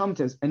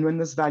magnetometers. And when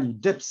this value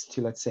dips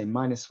to, let's say,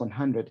 minus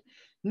 100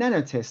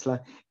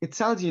 nanotesla, it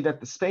tells you that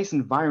the space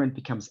environment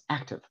becomes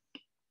active.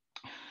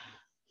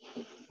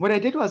 What I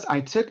did was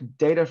I took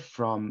data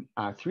from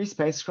 3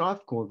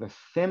 spacecraft called the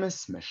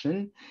Themis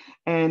mission.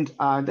 And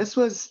this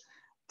was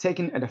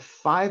taken at a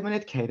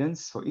 5-minute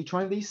cadence for each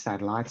one of these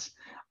satellites.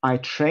 I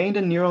trained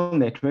a neural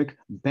network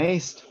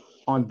based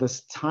on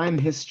this time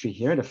history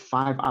here at a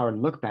 5-hour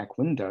look back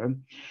window.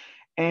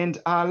 And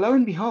lo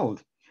and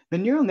behold, the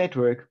neural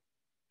network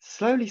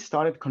slowly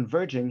started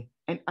converging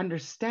and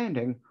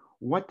understanding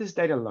what this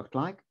data looked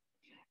like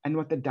and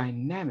what the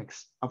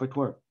dynamics of it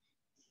were.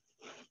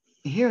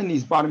 Here in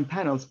these bottom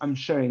panels, I'm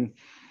showing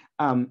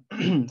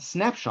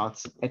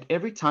snapshots at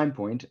every time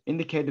point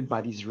indicated by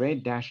these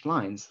red dashed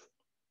lines.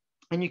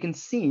 And you can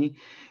see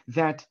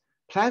that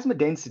plasma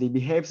density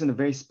behaves in a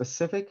very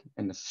specific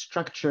and a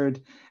structured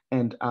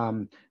and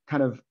kind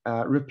of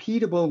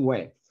repeatable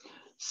way.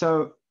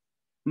 So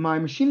my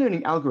machine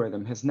learning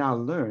algorithm has now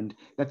learned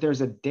that there's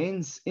a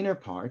dense inner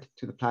part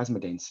to the plasma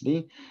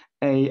density,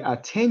 a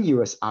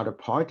tenuous outer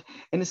part,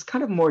 and it's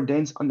kind of more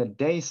dense on the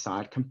day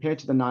side compared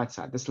to the night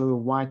side. This little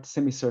white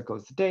semicircle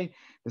is the day,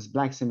 this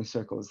black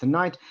semicircle is the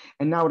night.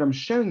 And now what I'm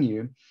showing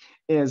you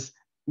is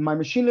my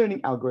machine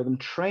learning algorithm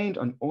trained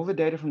on all the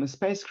data from the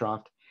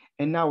spacecraft.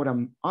 And now what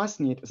I'm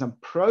asking it is I'm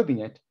probing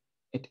it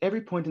at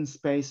every point in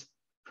space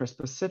for a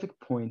specific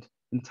point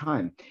in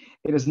time.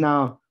 It has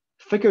now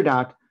figured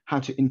out how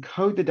to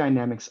encode the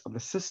dynamics of the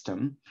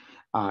system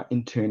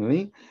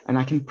internally. And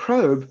I can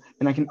probe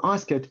and I can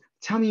ask it,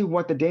 tell me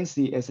what the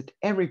density is at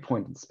every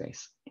point in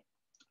space.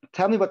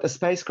 Tell me what the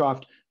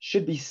spacecraft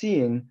should be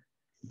seeing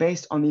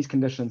based on these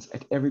conditions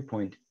at every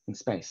point in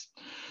space.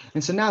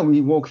 And so now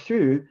we walk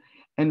through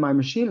and my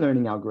machine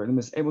learning algorithm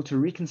is able to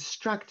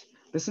reconstruct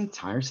this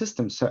entire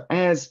system. So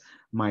as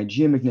my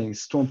geomagnetic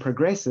storm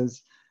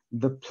progresses,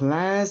 the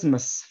plasma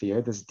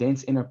sphere, this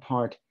dense inner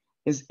part,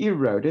 is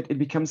eroded. It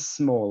becomes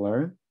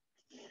smaller,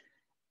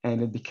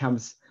 and it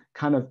becomes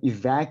kind of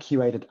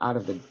evacuated out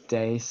of the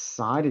day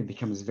side. It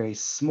becomes very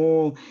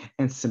small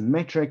and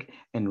symmetric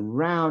and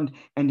round.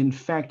 And in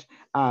fact,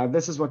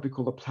 this is what we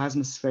call the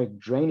plasmaspheric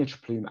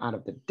drainage plume out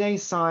of the day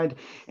side.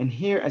 And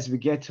here, as we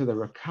get to the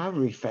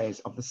recovery phase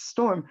of the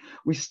storm,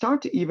 we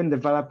start to even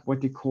develop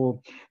what we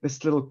call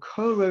this little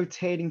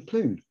co-rotating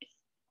plume.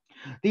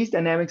 These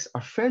dynamics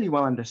are fairly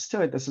well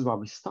understood. This is why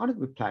we started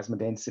with plasma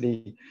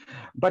density,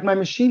 but my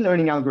machine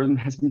learning algorithm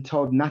has been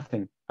told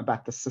nothing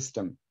about the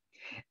system.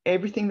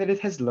 Everything that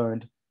it has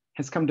learned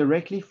has come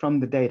directly from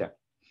the data.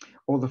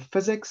 All the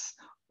physics,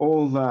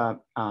 all the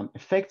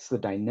effects, the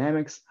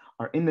dynamics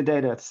are in the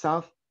data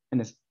itself,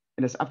 and it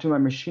is up to my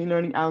machine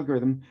learning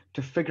algorithm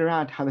to figure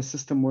out how the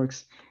system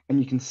works, and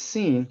you can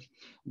see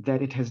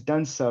that it has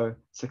done so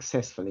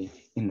successfully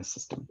in the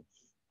system.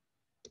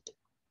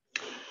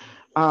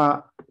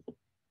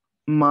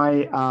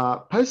 My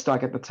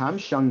postdoc at the time,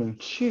 Xiangming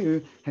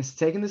Chu, has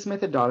taken this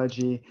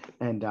methodology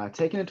and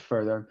taken it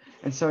further.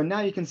 And so now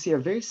you can see a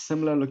very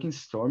similar looking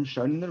storm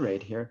shown in the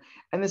red here.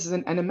 And this is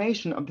an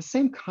animation of the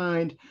same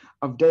kind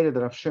of data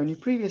that I've shown you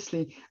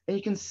previously. And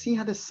you can see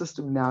how the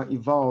system now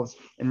evolves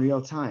in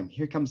real time.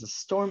 Here comes the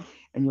storm,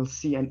 and you'll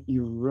see an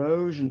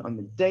erosion on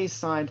the day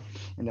side.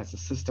 And as the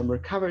system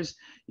recovers,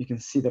 you can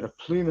see that a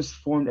plume is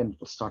formed and it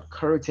will start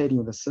co-rotating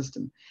with the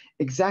system,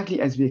 exactly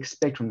as we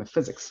expect from the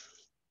physics.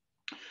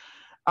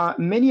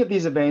 Many of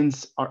these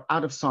events are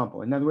out of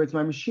sample. In other words,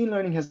 my machine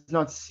learning has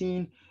not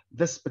seen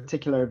this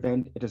particular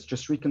event. It has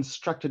just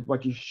reconstructed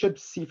what you should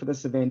see for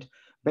this event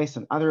based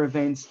on other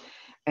events.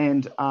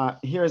 And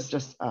here is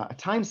just a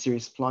time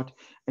series plot.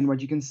 And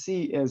what you can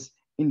see is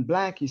in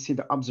black, you see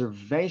the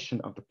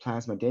observation of the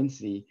plasma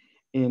density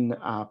in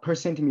per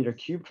centimeter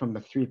cubed from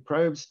the 3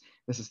 probes.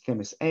 This is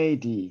Themis A,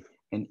 D,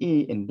 and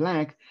E in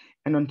black.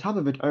 And on top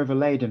of it,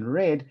 overlaid in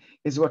red,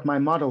 is what my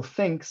model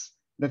thinks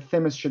that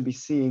Themis should be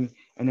seeing.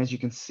 And as you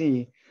can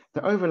see,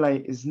 the overlay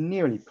is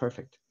nearly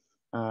perfect.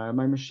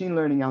 My machine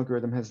learning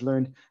algorithm has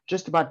learned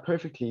just about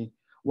perfectly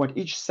what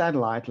each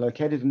satellite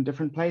located in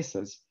different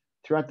places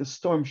throughout the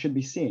storm should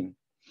be seeing.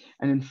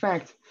 And in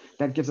fact,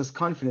 that gives us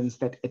confidence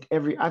that at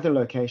every other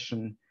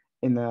location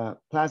in the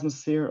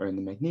plasmasphere or in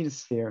the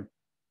magnetosphere,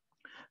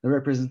 the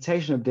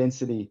representation of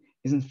density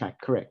is in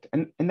fact correct.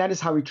 And that is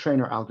how we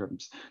train our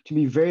algorithms, to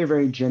be very,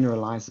 very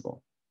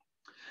generalizable.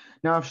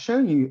 Now, I've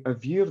shown you a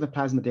view of the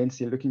plasma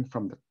density looking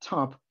from the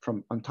top,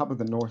 from on top of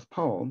the North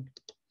Pole.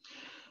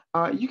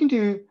 You can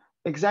do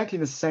exactly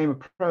the same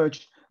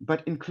approach,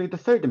 but include the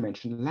third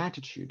dimension,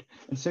 latitude.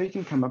 And so you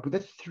can come up with a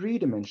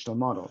 3-dimensional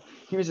model.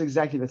 Here's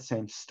exactly the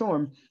same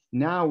storm.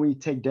 Now we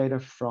take data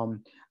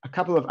from a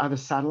couple of other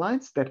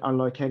satellites that are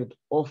located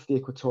off the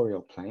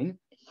equatorial plane.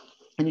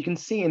 And you can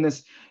see in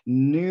this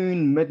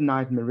noon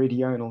midnight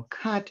meridional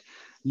cut,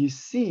 you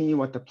see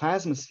what the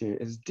plasmasphere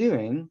is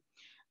doing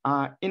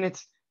in a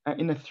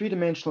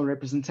 3-dimensional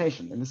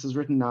representation. And this is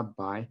written up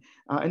by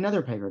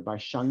another paper by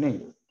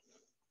Xiangming.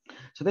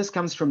 So this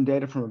comes from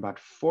data from about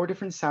 4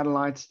 different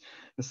satellites.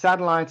 The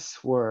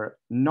satellites were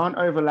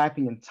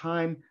non-overlapping in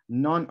time,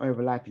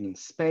 non-overlapping in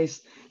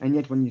space, and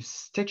yet when you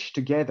stitch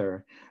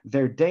together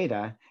their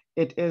data,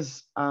 it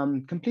is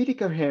completely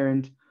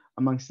coherent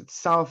amongst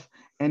itself,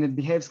 and it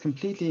behaves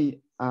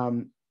completely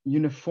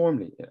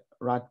uniformly,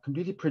 right?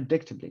 Completely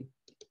predictably.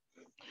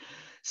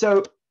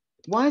 So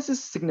why is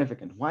this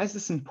significant? Why is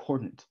this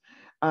important?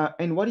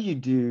 And what do you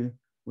do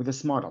with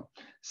this model?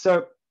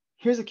 So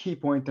here's a key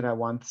point that I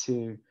want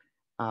to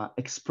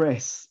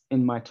express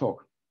in my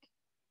talk.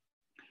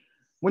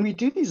 When we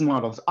do these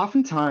models,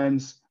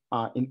 oftentimes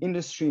in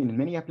industry and in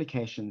many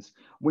applications,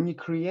 when you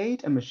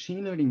create a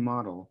machine learning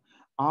model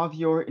of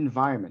your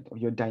environment, of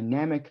your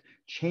dynamic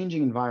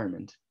changing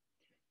environment,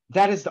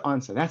 that is the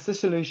answer, that's the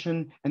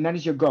solution, and that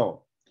is your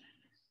goal.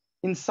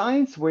 In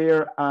science,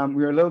 we're a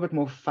little bit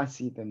more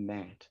fussy than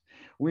that.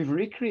 We've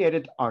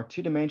recreated our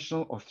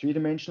 2-dimensional or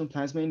 3-dimensional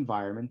plasma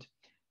environment.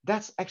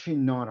 That's actually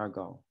not our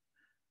goal.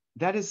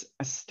 That is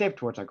a step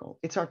towards our goal.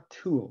 It's our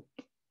tool.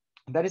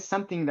 That is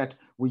something that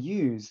we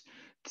use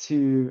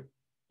to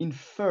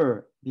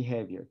infer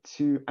behavior,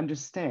 to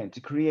understand,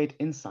 to create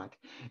insight.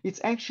 It's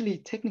actually,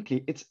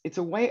 technically, it's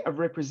a way of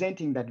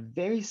representing that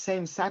very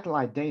same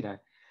satellite data,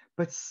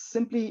 but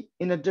simply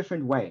in a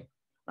different way.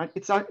 Right?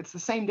 It's the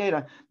same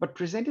data, but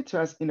presented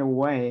to us in a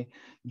way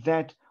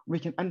that we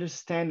can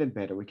understand it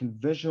better. We can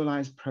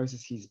visualize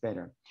processes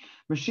better.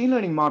 Machine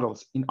learning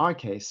models, in our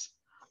case,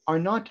 are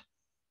not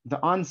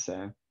the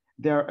answer.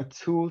 They're a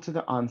tool to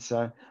the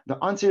answer. The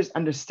answer is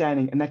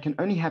understanding, and that can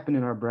only happen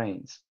in our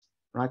brains.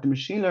 Right? The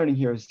machine learning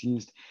here is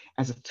used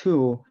as a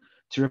tool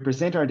to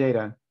represent our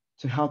data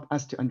to help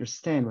us to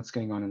understand what's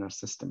going on in our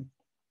system.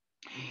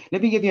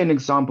 Let me give you an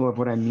example of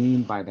what I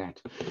mean by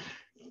that.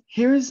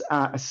 Here's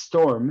a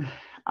storm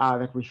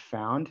that we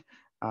found,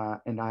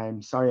 and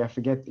I'm sorry, I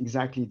forget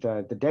exactly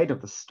the date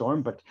of the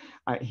storm, but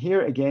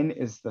here again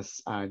is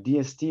this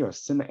DST or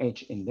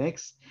SIMH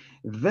index.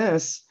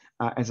 This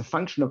as a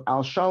function of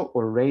L-shell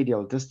or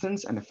radial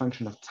distance and a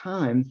function of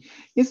time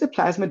is the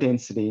plasma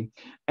density.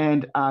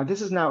 And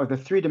this is now the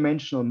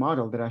three-dimensional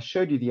model that I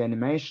showed you the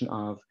animation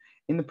of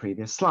in the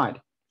previous slide.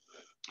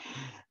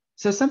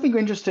 So something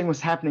interesting was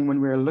happening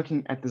when we were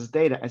looking at this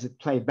data as it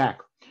played back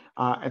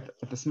at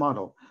this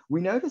model.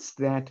 We noticed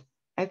that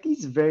at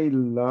these very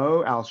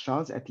low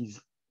L-shells, at these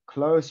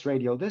close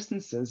radial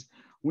distances,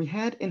 we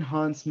had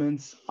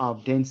enhancements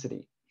of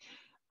density,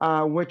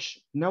 which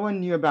no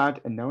one knew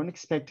about and no one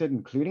expected,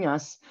 including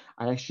us.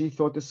 I actually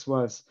thought this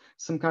was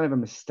some kind of a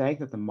mistake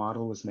that the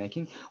model was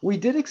making. We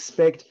did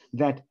expect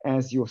that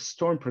as your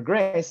storm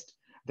progressed,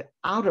 the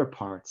outer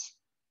parts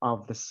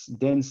of this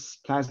dense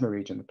plasma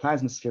region, the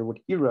plasmasphere,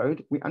 would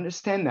erode. We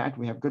understand that.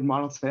 We have good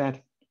models for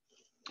that.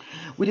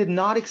 We did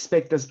not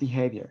expect this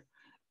behavior,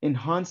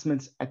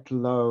 enhancements at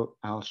low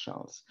L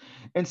shells.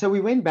 And so we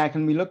went back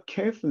and we looked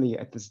carefully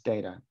at this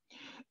data.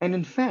 And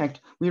in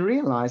fact, we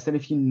realized that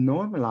if you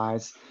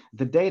normalize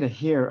the data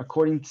here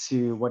according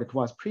to what it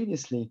was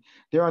previously,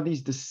 there are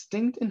these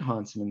distinct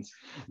enhancements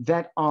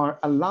that are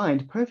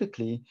aligned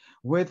perfectly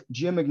with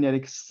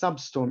geomagnetic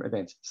substorm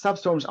events.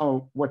 Substorms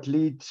are what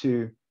lead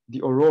to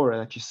the aurora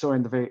that you saw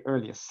in the very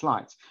earliest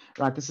slides,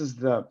 right? This is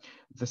the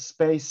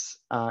space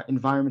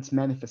environment's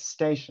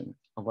manifestation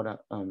of what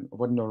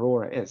an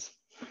aurora is.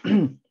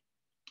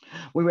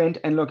 We went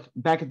and looked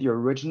back at the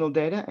original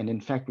data, and in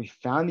fact, we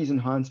found these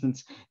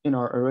enhancements in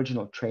our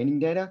original training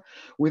data.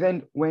 We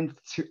then went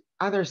to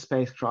other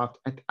spacecraft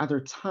at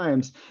other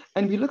times,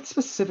 and we looked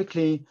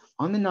specifically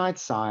on the night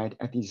side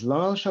at these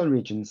low L-shell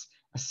regions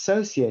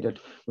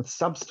associated with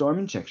substorm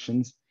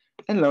injections,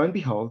 and lo and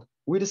behold,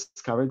 we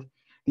discovered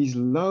these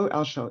low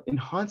L-shell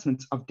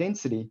enhancements of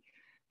density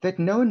that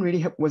no one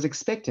really was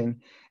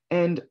expecting,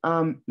 and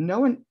no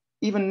one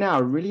even now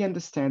really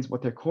understands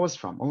what they're caused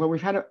from, although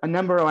we've had a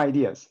number of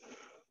ideas.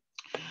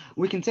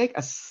 We can take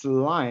a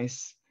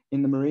slice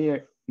in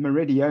the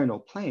meridional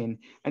plane,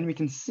 and we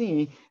can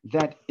see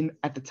that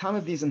at the time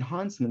of these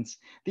enhancements,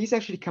 these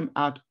actually come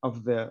out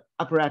of the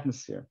upper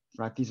atmosphere,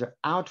 right? These are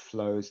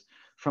outflows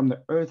from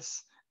the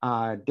Earth's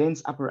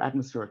dense upper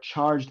atmosphere, a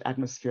charged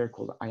atmosphere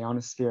called the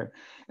ionosphere.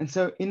 And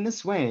so in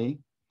this way,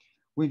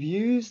 we've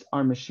used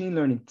our machine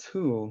learning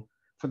tool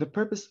for the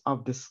purpose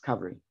of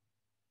discovery.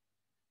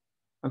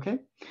 Okay,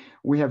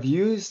 we have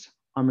used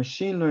our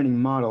machine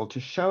learning model to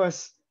show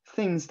us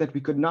things that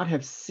we could not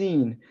have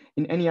seen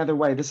in any other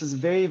way. This is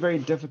very, very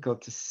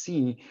difficult to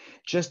see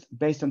just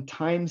based on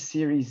time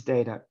series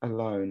data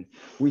alone.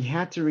 We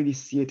had to really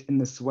see it in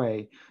this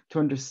way to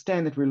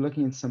understand that we're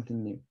looking at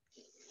something new.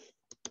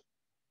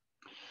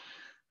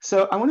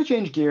 So I want to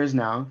change gears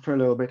now for a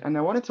little bit, and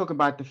I want to talk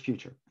about the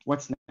future.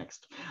 What's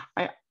next?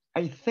 I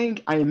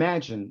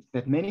imagine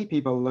that many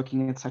people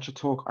looking at such a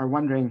talk are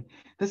wondering,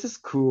 this is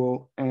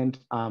cool, and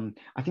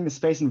I think the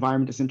space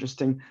environment is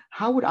interesting.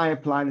 How would I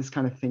apply this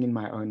kind of thing in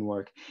my own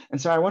work? And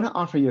so I want to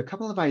offer you a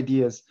couple of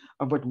ideas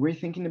of what we're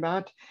thinking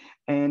about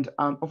and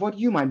of what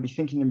you might be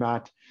thinking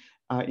about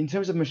in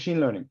terms of machine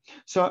learning.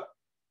 So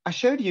I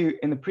showed you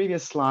in the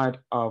previous slide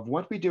of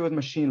what we do with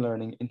machine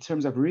learning in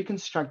terms of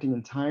reconstructing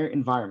entire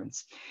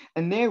environments.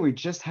 And there we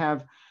just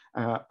have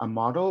a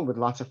model with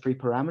lots of free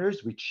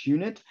parameters. We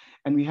tune it,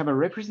 and we have a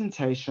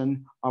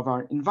representation of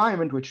our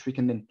environment, which we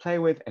can then play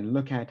with and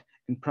look at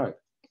and probe.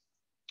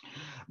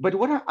 But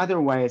what are other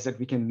ways that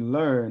we can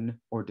learn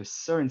or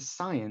discern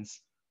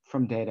science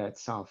from data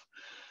itself?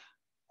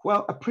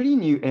 Well, a pretty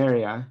new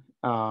area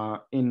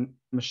in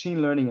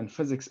machine learning and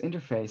physics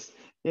interface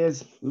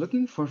is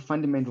looking for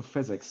fundamental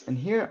physics. And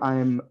here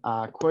I'm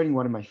quoting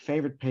one of my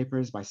favorite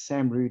papers by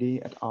Sam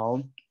Rudy et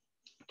al.,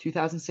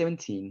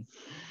 2017.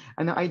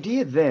 And the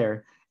idea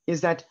there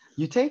is that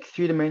you take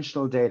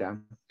three-dimensional data.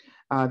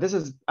 This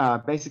is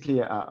basically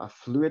a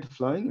fluid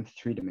flowing in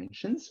 3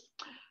 dimensions,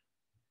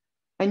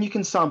 and you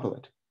can sample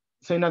it.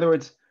 So in other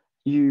words,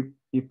 you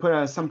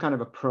put some kind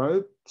of a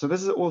probe. So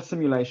this is all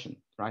simulation,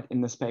 right,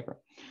 in this paper.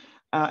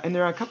 And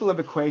there are a couple of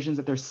equations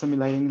that they're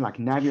simulating, like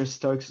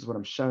Navier-Stokes is what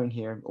I'm showing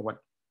here, or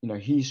what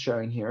he's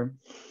showing here.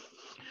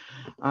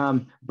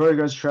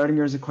 Burger's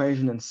Schrodinger's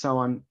equation and so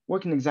on,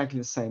 working exactly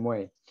the same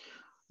way.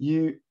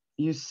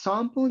 You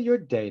sample your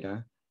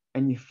data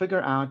and you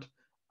figure out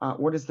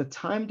what is the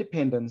time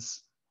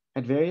dependence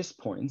at various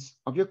points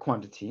of your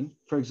quantity,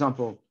 for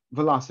example,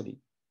 velocity,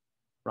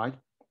 right?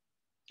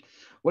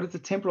 What is the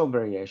temporal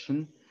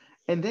variation?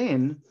 And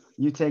then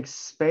you take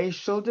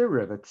spatial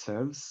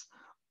derivatives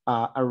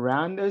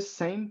around those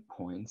same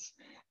points,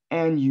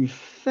 and you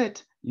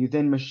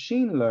then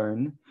machine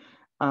learn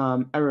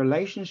a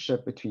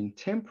relationship between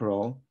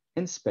temporal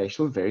and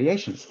spatial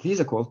variations.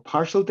 These are called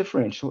partial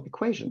differential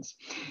equations.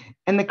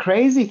 And the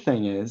crazy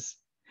thing is,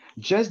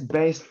 just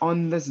based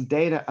on this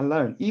data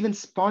alone, even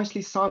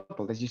sparsely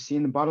sampled, as you see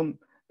in the bottom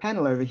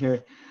panel over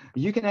here,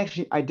 you can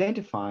actually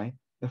identify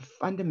the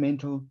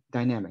fundamental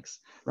dynamics,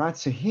 right?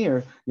 So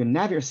here, your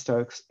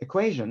Navier-Stokes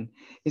equation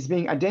is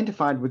being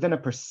identified within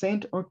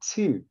 1% or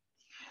 2.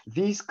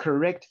 These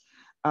correct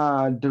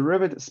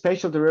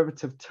spatial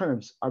derivative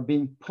terms are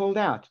being pulled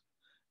out,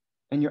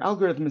 and your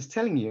algorithm is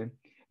telling you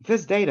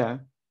this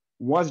data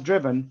was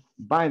driven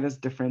by this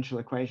differential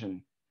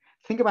equation.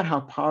 Think about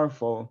how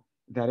powerful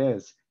that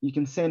is. You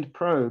can send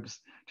probes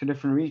to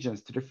different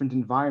regions, to different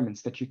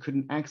environments that you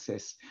couldn't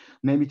access,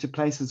 maybe to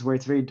places where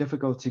it's very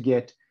difficult to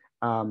get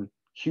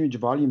huge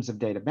volumes of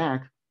data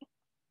back.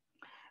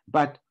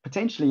 But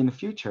potentially in the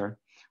future,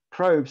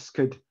 probes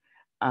could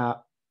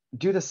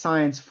do the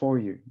science for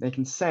you. They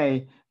can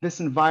say, this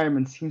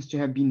environment seems to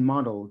have been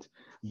modeled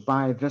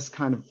by this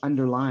kind of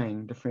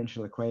underlying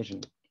differential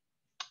equation.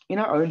 In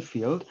our own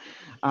field,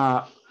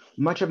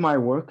 much of my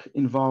work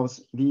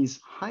involves these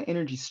high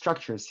energy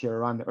structures here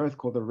around the Earth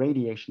called the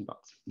radiation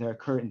belts. They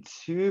occur in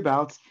two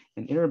belts,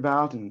 an inner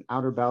belt and an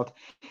outer belt.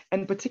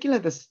 And in particular,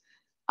 this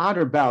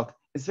outer belt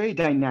is very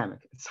dynamic.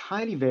 It's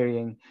highly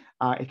varying.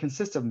 It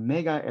consists of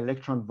mega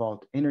electron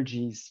volt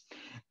energies.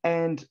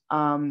 And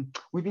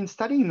we've been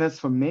studying this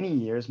for many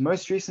years,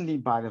 most recently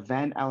by the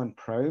Van Allen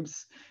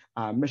probes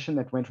mission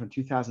that went from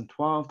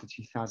 2012 to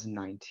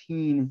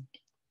 2019.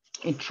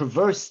 It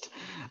traversed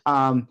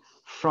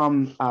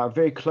from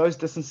very close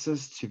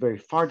distances to very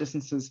far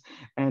distances.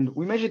 And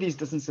we measure these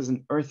distances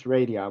in Earth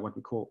radii, what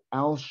we call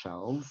L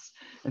shells.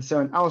 And so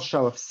an L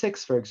shell of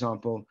 6, for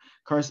example,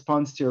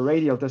 corresponds to a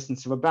radial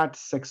distance of about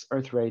 6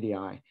 Earth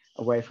radii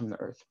away from the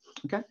Earth,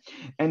 okay?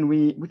 And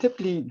we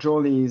typically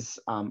draw these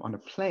on a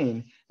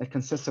plane that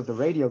consists of the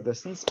radial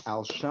distance,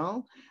 L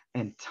shell,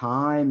 and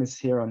time is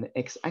here on the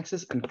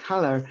x-axis, and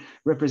color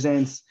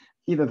represents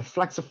either the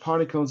flux of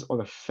particles or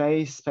the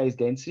phase space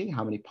density,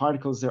 how many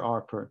particles there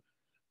are per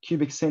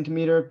cubic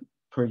centimeter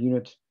per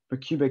unit per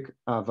cubic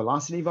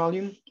velocity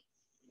volume.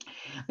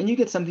 And you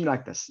get something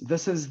like this.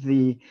 This is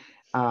the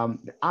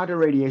outer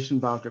radiation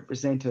belt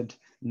represented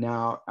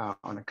now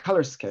on a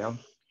color scale.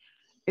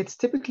 It's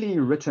typically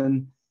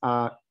written,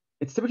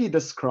 it's typically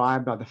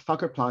described by the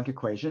Fokker-Planck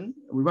equation.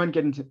 We won't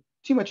get into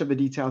too much of the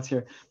details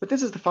here, but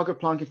this is the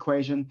Fokker-Planck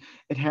equation.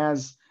 It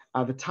has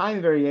the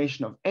time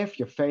variation of F,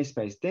 your phase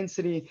space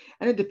density,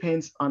 and it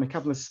depends on a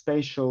couple of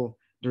spatial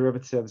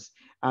derivatives,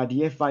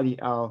 the F by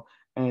the L,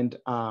 and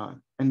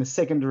the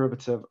second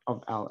derivative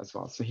of L as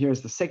well. So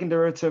here's the second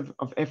derivative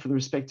of F with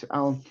respect to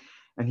L,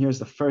 and here's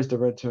the first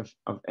derivative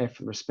of F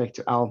with respect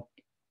to L.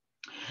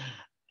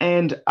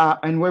 And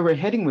where we're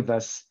heading with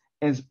this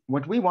is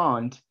what we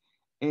want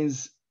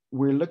is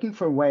we're looking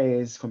for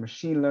ways for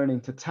machine learning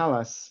to tell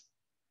us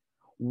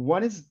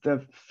what is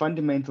the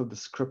fundamental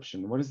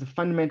description, what is the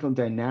fundamental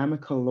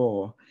dynamical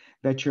law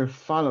that you're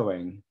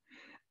following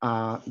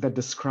that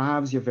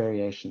describes your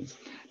variations.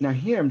 Now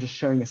here I'm just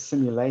showing a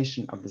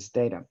simulation of this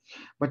data,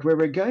 but where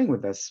we're going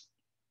with this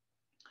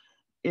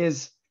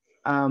is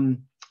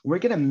we're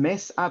going to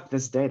mess up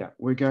this data.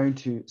 We're going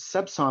to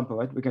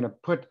subsample it. We're going to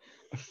put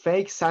a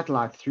fake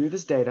satellite through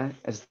this data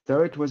as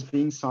though it was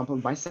being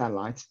sampled by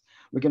satellites.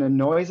 We're going to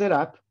noise it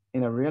up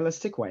in a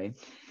realistic way,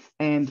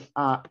 and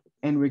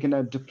we're going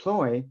to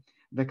deploy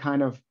the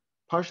kind of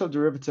partial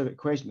derivative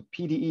equation,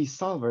 the PDE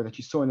solver that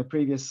you saw in the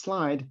previous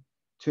slide,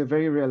 to a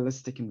very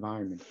realistic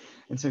environment.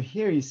 And so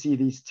here you see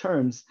these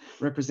terms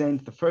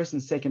represent the first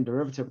and second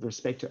derivative with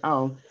respect to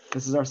L.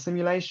 This is our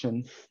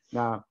simulation.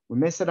 Now we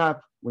mess it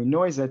up, we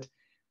noise it.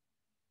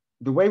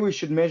 The way we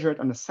should measure it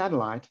on a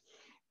satellite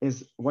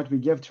is what we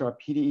give to our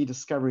PDE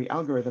discovery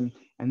algorithm,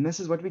 and this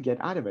is what we get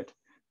out of it.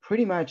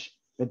 Pretty much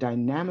the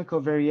dynamical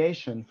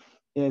variation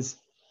is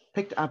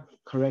picked up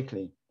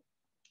correctly.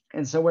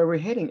 And so where we're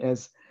heading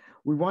is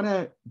we want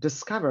to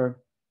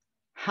discover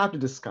how to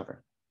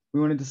discover. We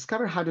want to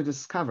discover how to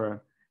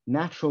discover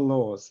natural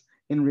laws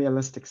in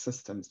realistic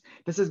systems.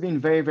 This has been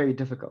very, very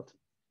difficult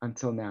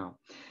until now.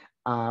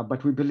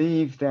 But we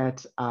believe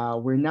that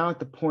we're now at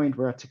the point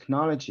where our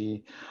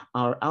technology,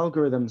 our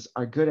algorithms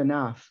are good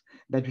enough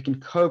that we can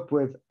cope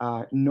with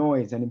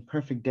noise and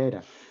imperfect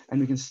data, and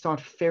we can start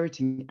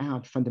ferreting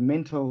out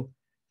fundamental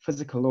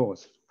physical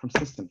laws from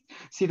systems.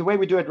 See, the way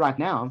we do it right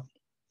now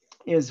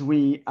is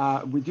we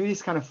do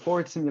these kind of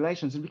forward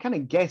simulations, and we kind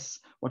of guess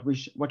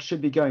what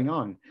should be going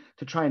on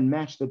to try and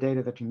match the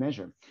data that we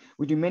measure.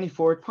 We do many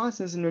forward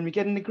passes, and when we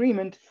get an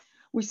agreement,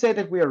 we say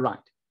that we are right.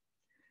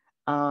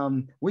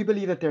 We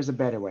believe that there's a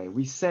better way.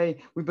 We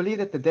believe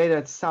that the data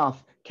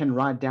itself can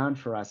write down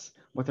for us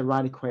what the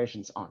right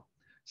equations are.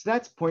 So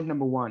that's point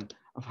number one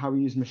of how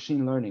we use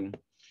machine learning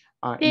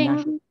in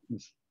natural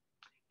systems.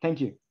 Thank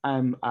you.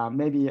 I'm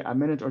maybe a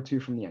minute or two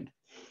from the end.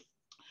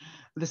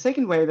 The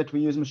second way that we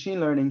use machine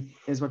learning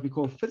is what we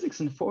call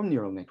physics-informed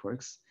neural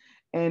networks.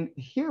 And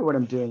here what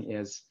I'm doing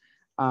is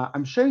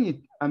I'm showing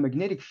you a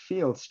magnetic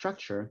field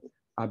structure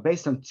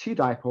based on two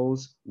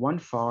dipoles, one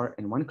far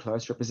and one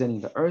close, representing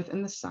the Earth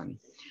and the Sun.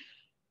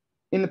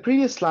 In the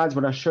previous slides,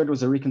 what I showed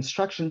was a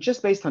reconstruction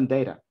just based on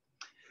data.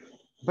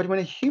 But when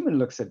a human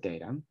looks at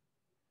data,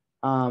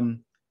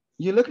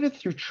 you look at it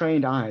through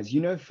trained eyes.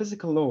 You know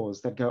physical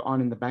laws that go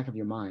on in the back of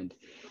your mind.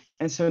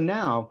 And so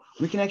now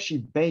we can actually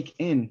bake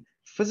in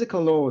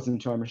physical laws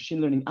into our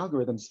machine learning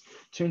algorithms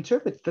to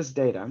interpret this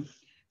data.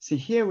 So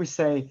here we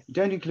say,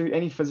 don't include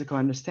any physical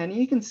understanding.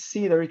 You can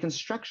see the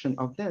reconstruction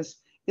of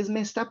this is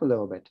messed up a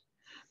little bit.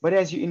 But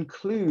as you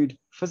include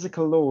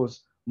physical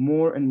laws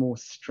more and more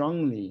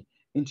strongly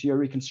into your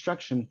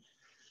reconstruction,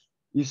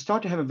 you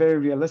start to have a very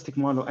realistic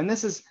model. And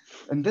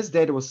this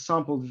data was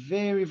sampled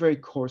very, very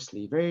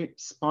coarsely, very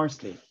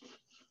sparsely.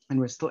 And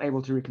we're still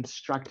able to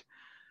reconstruct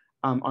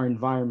our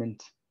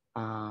environment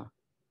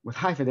with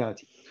high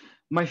fidelity.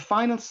 My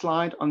final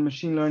slide on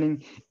machine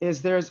learning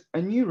is there's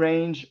a new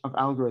range of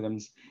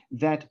algorithms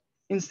that,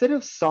 instead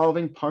of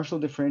solving partial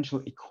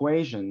differential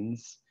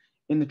equations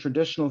in the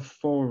traditional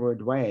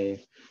forward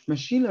way,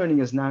 machine learning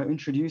is now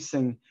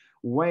introducing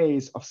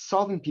ways of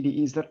solving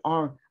PDEs that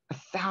are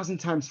 1,000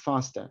 times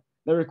faster.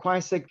 They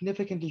require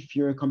significantly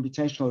fewer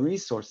computational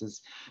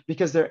resources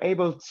because they're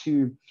able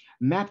to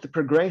map the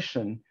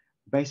progression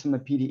based on the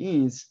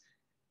PDEs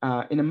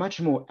in a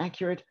much more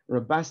accurate,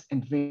 robust,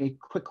 and very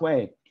quick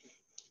way.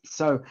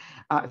 So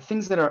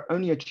things that are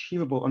only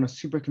achievable on a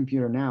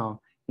supercomputer now,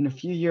 in a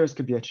few years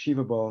could be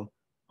achievable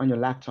on your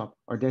laptop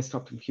or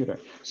desktop computer.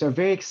 So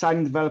very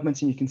exciting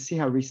developments, and you can see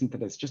how recent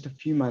it is, just a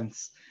few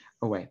months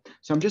away.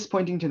 So I'm just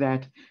pointing to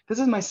that. This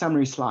is my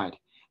summary slide.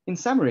 In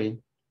summary,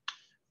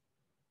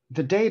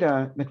 the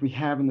data that we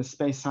have in the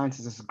space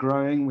sciences is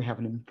growing. We have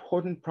an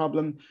important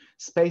problem.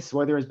 Space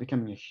weather is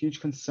becoming a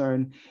huge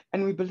concern.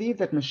 And we believe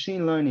that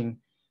machine learning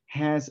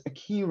has a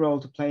key role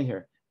to play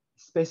here,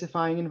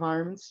 specifying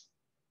environments,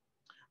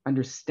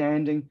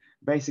 understanding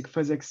basic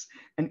physics,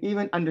 and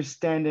even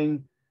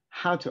understanding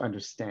how to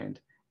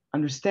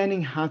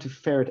understanding how to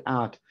ferret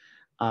out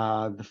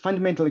the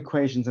fundamental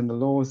equations and the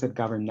laws that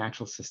govern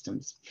natural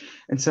systems.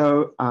 And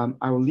so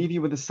I will leave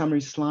you with a summary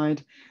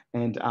slide,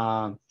 and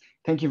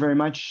thank you very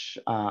much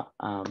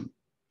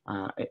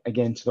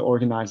again to the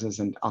organizers,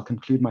 and I'll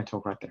conclude my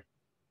talk right there.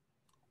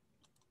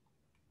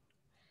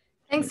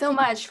 Thanks so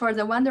much for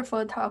the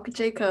wonderful talk,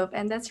 Jacob,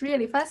 and that's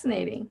really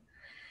fascinating.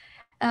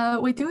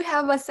 We do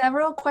have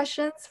several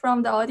questions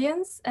from the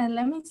audience, and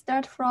let me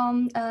start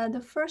from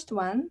the first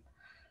one.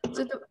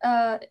 So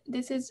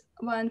this is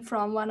one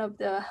from one of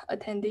the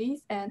attendees,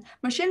 and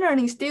machine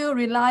learning still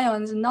rely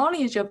on the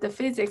knowledge of the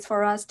physics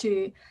for us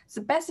to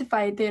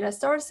specify data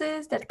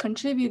sources that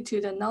contribute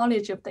to the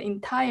knowledge of the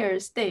entire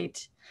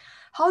state.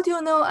 How do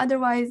you know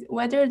otherwise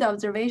whether the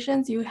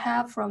observations you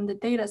have from the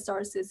data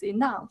source is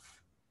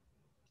enough?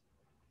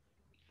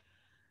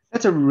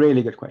 That's a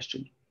really good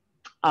question.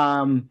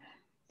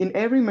 In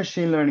every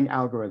machine learning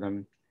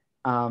algorithm,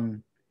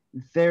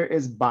 there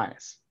is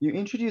bias. You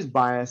introduce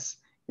bias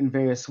in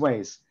various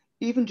ways.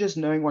 Even just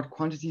knowing what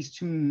quantities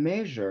to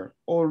measure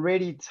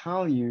already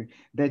tell you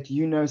that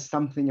you know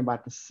something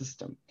about the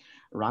system,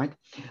 right?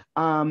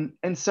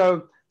 And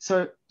so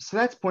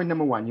that's point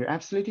number one. You're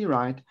absolutely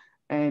right.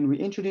 And we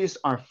introduce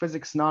our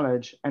physics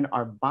knowledge and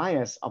our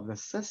bias of the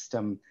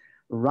system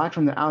right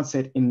from the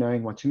outset in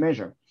knowing what to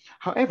measure.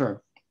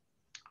 However,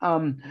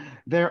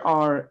 there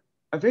are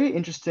a very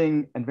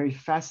interesting and very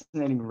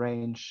fascinating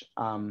range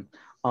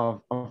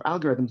of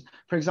algorithms.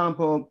 For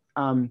example,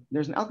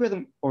 there's an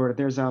algorithm, or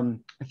there's a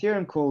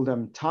theorem called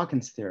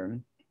Tarkin's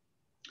theorem.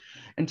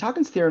 And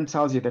Tarkin's theorem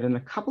tells you that in a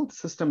coupled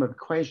system of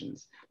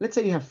equations, let's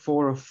say you have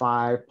 4 or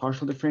 5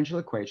 partial differential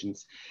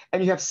equations,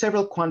 and you have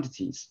several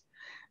quantities.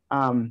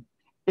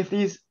 If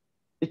these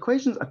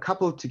equations are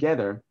coupled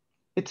together,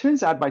 it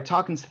turns out by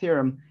Tarkin's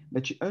theorem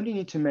that you only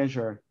need to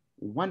measure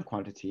one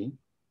quantity,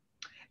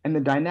 and the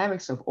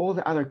dynamics of all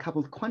the other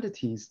coupled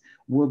quantities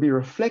will be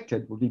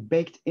reflected, will be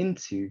baked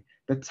into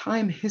the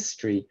time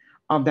history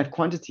of that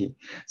quantity.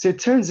 So it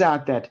turns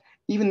out that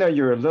even though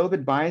you're a little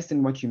bit biased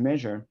in what you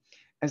measure,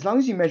 as long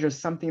as you measure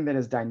something that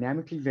is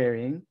dynamically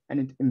varying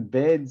and it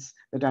embeds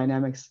the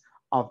dynamics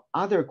of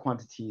other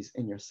quantities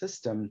in your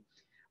system,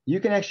 you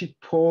can actually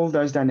pull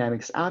those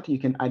dynamics out. You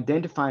can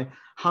identify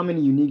how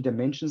many unique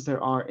dimensions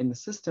there are in the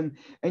system,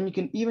 and you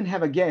can even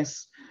have a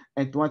guess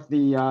at what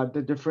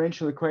the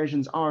differential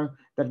equations are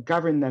that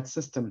govern that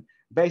system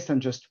based on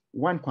just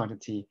one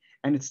quantity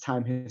and its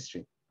time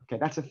history. Okay,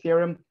 that's a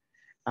theorem.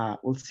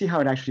 We'll see how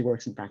it actually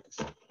works in practice.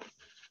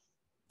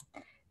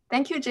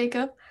 Thank you,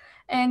 Jacob.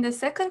 And the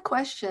second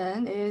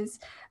question is,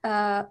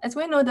 as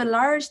we know, the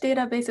large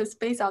database of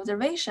space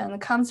observation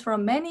comes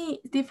from many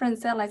different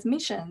satellite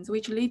missions,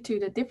 which lead to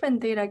the different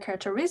data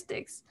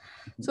characteristics.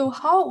 So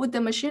how would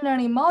the machine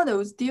learning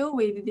models deal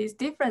with these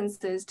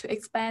differences to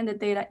expand the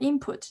data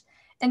input?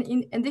 And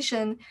in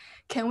addition,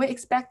 can we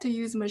expect to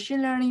use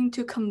machine learning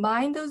to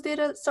combine those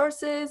data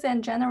sources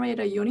and generate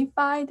a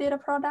unified data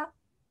product?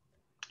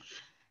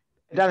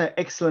 That's an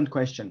excellent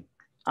question.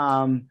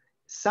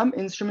 Some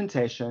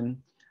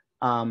instrumentation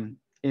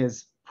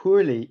is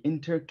poorly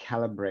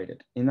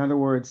intercalibrated. In other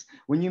words,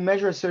 when you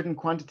measure a certain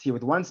quantity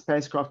with one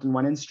spacecraft and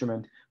one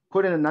instrument,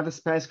 put in another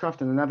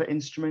spacecraft and another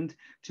instrument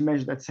to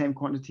measure that same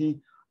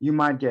quantity, you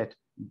might get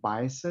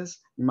biases,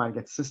 you might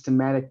get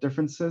systematic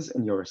differences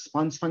in your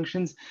response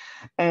functions.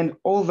 And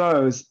all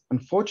those,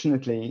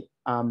 unfortunately,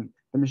 the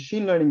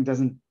machine learning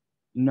doesn't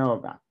know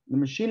about. The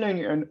machine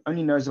learning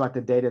only knows about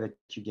the data that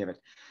you give it.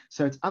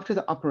 So it's up to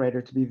the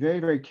operator to be very,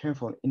 very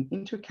careful and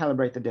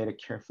intercalibrate the data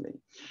carefully.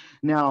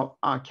 Now,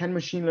 can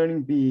machine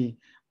learning be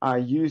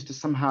used to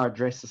somehow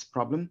address this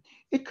problem?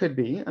 It could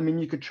be. I mean,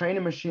 you could train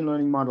a machine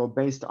learning model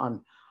based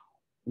on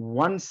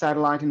one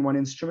satellite in one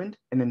instrument,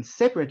 and then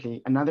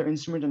separately another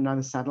instrument,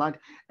 another satellite,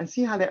 and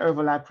see how they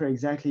overlap for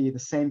exactly the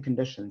same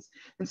conditions.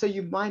 And so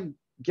you might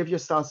give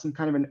yourself some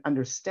kind of an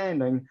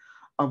understanding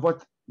of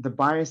what the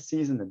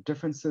biases and the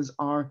differences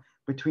are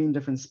between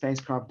different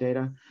spacecraft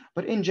data.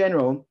 But in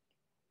general,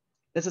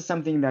 this is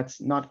something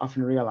that's not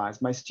often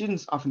realized. My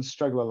students often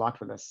struggle a lot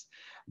with this,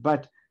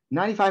 but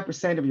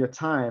 95% of your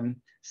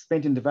time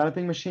spent in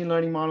developing machine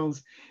learning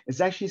models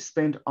is actually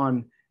spent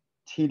on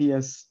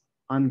tedious,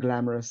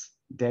 unglamorous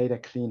data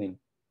cleaning,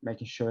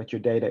 making sure that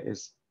your data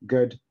is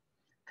good,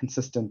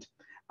 consistent,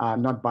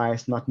 not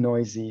biased, not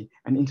noisy,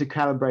 and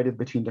intercalibrated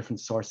between different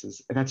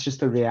sources. And that's just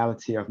the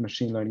reality of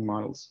machine learning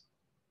models.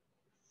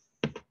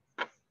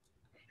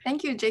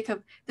 Thank you,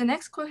 Jacob. The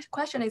next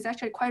question is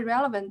actually quite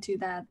relevant to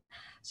that.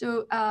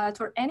 So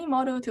for any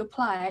model to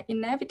apply,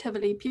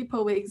 inevitably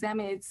people will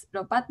examine its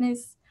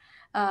robustness,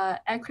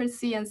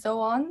 accuracy, and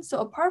so on. So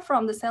apart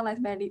from the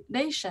satellite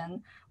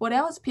validation, what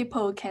else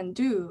people can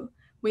do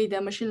with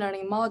the machine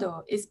learning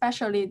model,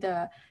 especially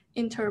the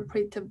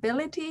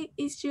interpretability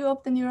issue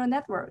of the neural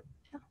network?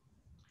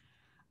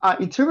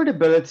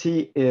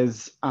 Interpretability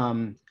is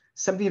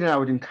something that I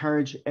would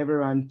encourage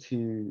everyone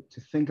to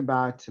think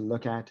about, to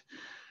look at.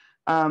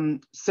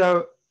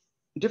 So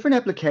different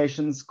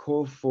applications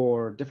call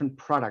for different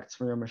products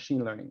for your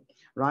machine learning,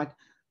 right?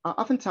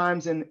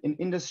 Oftentimes in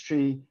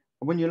industry,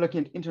 when you're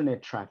looking at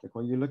internet traffic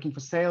or you're looking for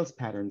sales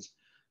patterns,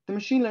 the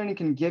machine learning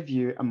can give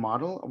you a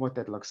model of what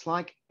that looks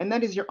like. And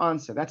that is your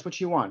answer. That's what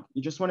you want.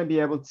 You just want to be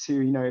able to,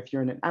 you know, if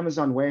you're in an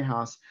Amazon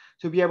warehouse,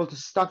 to be able to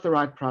stock the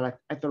right product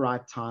at the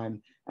right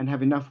time and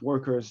have enough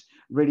workers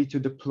ready to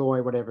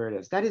deploy whatever it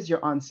is. That is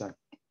your answer.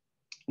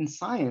 In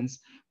science,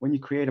 when you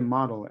create a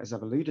model, as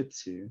I've alluded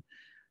to,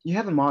 you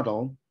have a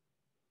model,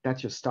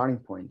 that's your starting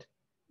point.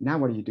 Now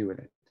what do you do with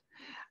it?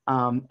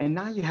 And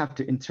now you have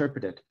to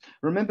interpret it.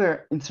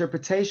 Remember,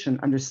 interpretation,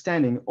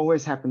 understanding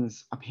always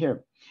happens up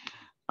here.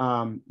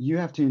 You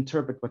have to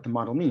interpret what the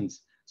model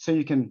means. So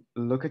you can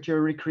look at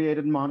your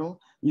recreated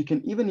model. You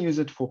can even use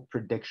it for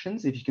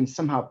predictions. If you can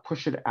somehow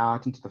push it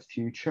out into the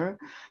future,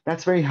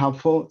 that's very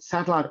helpful.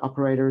 Satellite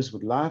operators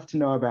would love to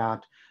know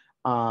about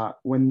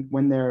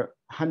when their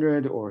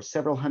 $100 or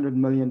several $100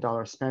 million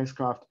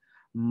spacecraft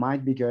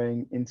might be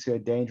going into a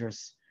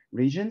dangerous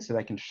region, so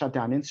they can shut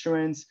down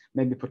instruments,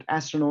 maybe put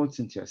astronauts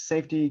into a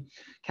safety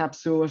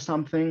capsule or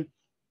something.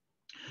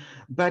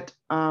 But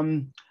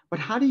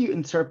how do you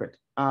interpret?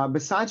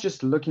 Besides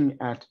just looking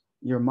at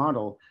your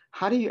model,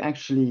 how do you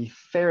actually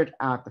ferret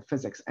out the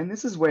physics? And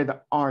this is where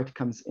the art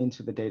comes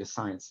into the data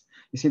science.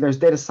 You see, there's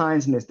data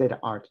science and there's data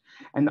art.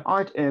 And the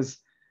art is,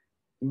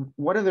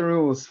 what are the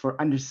rules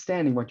for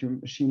understanding what your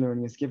machine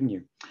learning is giving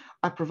you?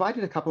 I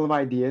provided a couple of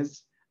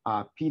ideas,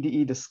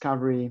 PDE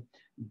discovery,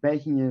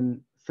 baking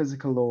in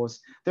physical laws.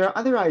 There are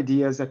other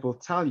ideas that will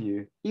tell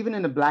you, even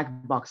in a black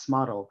box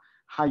model,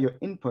 how your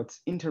inputs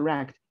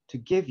interact to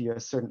give you a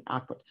certain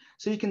output.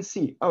 So you can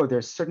see, oh,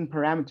 there's certain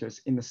parameters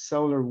in the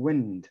solar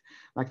wind,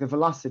 like the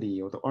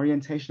velocity or the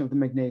orientation of the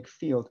magnetic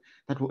field,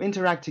 that will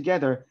interact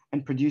together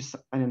and produce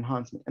an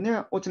enhancement. And there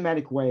are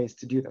automatic ways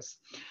to do this,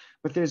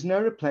 but there's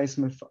no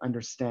replacement for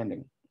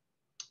understanding.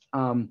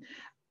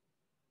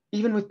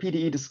 Even with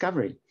PDE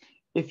discovery,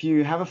 if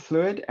you have a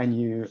fluid and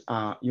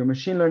your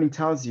machine learning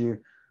tells you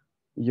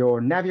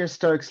your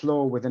Navier-Stokes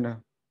law within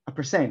a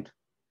percent,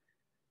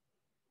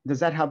 does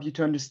that help you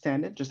to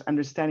understand it? Just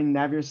understanding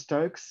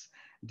Navier-Stokes?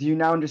 Do you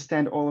now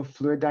understand all of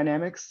fluid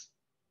dynamics?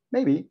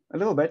 Maybe a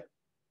little bit,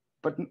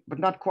 but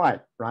not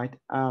quite, right?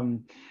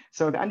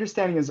 So the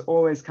understanding is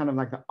always kind of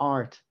like the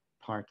art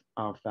part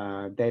of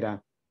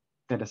data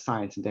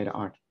science and data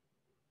art.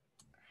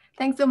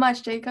 Thanks so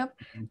much, Jacob.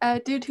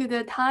 Due to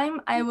the time,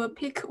 I will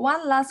pick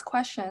one last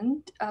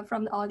question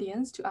from the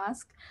audience to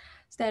ask.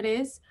 That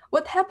is,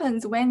 what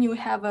happens when you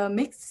have a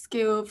mixed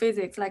scale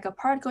physics, like a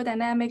particle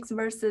dynamics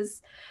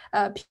versus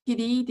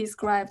PDE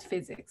described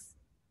physics?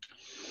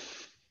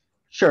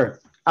 Sure.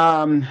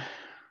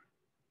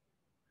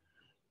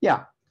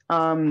 Yeah.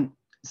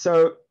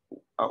 So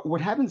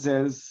what happens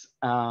is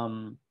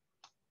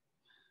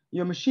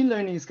your machine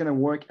learning is going to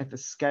work at the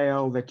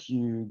scale that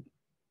you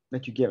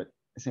give it,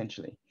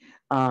 essentially.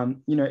 You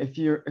know, if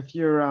you're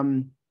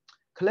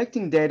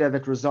collecting data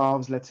that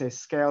resolves, let's say,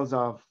 scales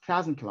of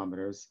 1,000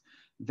 kilometers,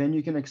 then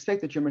you can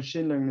expect that your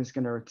machine learning is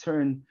going to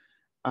return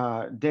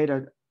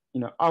data,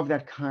 you know, of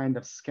that kind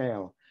of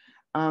scale.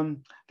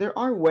 There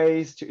are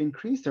ways to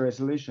increase the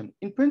resolution.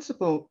 In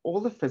principle,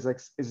 all the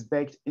physics is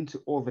baked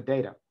into all the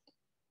data.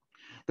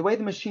 The way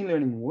the machine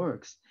learning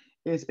works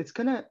is it's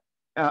going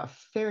to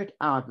ferret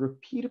out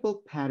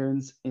repeatable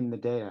patterns in the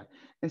data.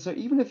 And so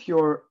even if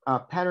your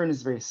pattern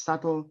is very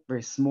subtle,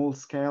 very small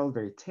scale,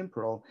 very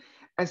temporal,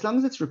 as long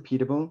as it's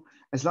repeatable,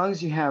 as long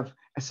as you have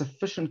a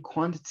sufficient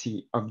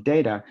quantity of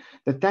data,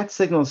 that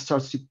signal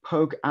starts to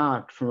poke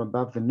out from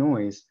above the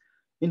noise,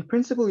 in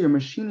principle, your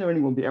machine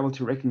learning will be able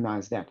to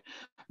recognize that.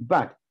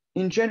 But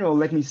in general,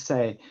 let me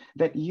say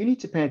that you need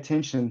to pay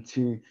attention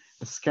to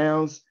the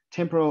scales,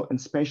 temporal and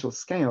spatial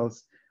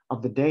scales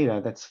of the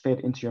data that's fed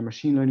into your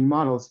machine learning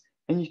models.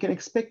 And you can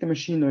expect the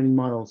machine learning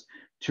models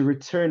to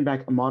return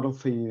back a model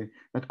for you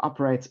that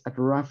operates at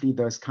roughly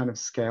those kind of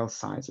scale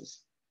sizes.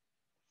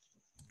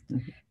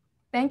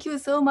 Thank you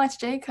so much,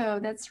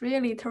 Jacob. That's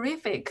really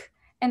terrific.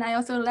 And I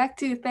also like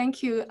to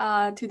thank you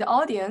to the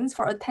audience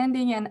for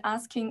attending and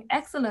asking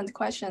excellent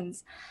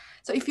questions.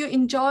 So if you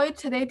enjoyed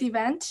today's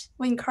event,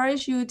 we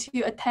encourage you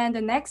to attend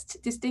the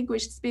next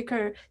Distinguished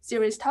Speaker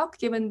Series talk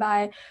given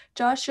by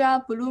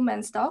Joshua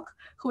Blumenstock,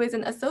 who is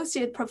an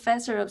Associate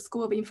Professor of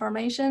School of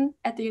Information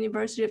at the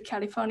University of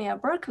California,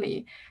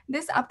 Berkeley,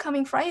 this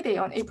upcoming Friday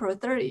on April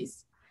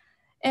 30th.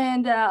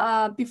 And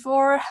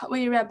before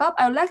we wrap up,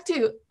 I would like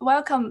to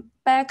welcome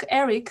back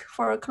Eric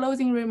for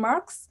closing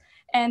remarks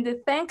and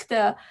thank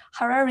the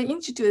Hariri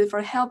Institute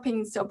for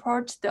helping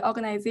support the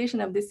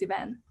organization of this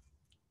event.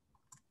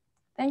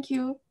 Thank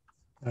you.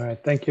 All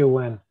right, thank you,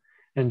 Wen.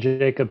 And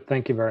Jacob,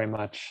 thank you very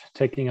much.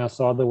 Taking us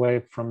all the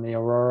way from the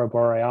Aurora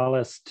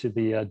Borealis to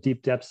the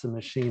deep depths of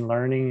machine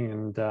learning.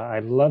 And I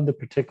love the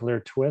particular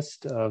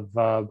twist of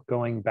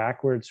going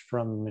backwards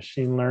from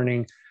machine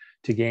learning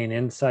to gain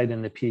insight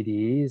in the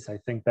PDEs. I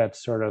think that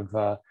sort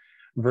of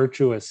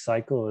virtuous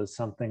cycle is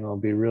something that will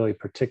be really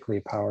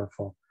particularly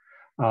powerful.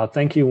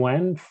 Thank you,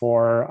 Wen,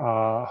 for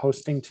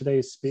hosting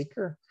today's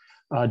speaker.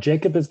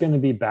 Jacob is going to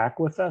be back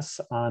with us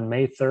on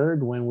May 3rd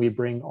when we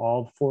bring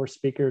all 4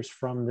 speakers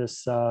from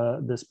this,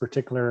 this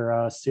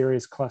particular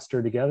series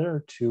cluster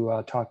together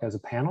to talk as a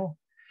panel.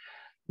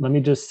 Let me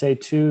just say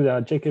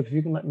too, Jacob, if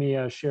you can let me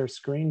share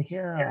screen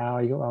here,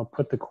 I'll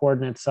put the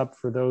coordinates up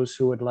for those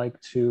who would like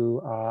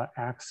to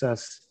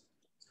access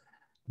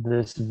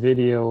this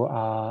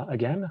video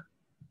again.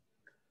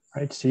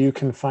 Right, so you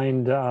can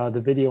find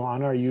the video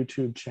on our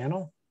YouTube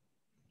channel.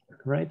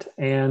 Right,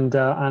 and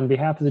on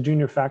behalf of the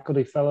Junior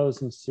Faculty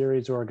Fellows and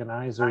series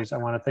organizers, I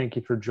want to thank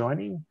you for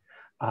joining.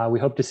 We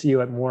hope to see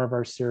you at more of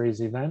our series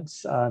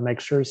events. Make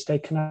sure to stay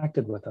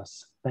connected with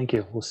us. Thank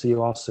you. We'll see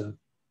you all soon.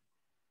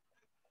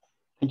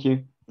 Thank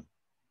you.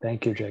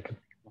 Thank you, Jacob.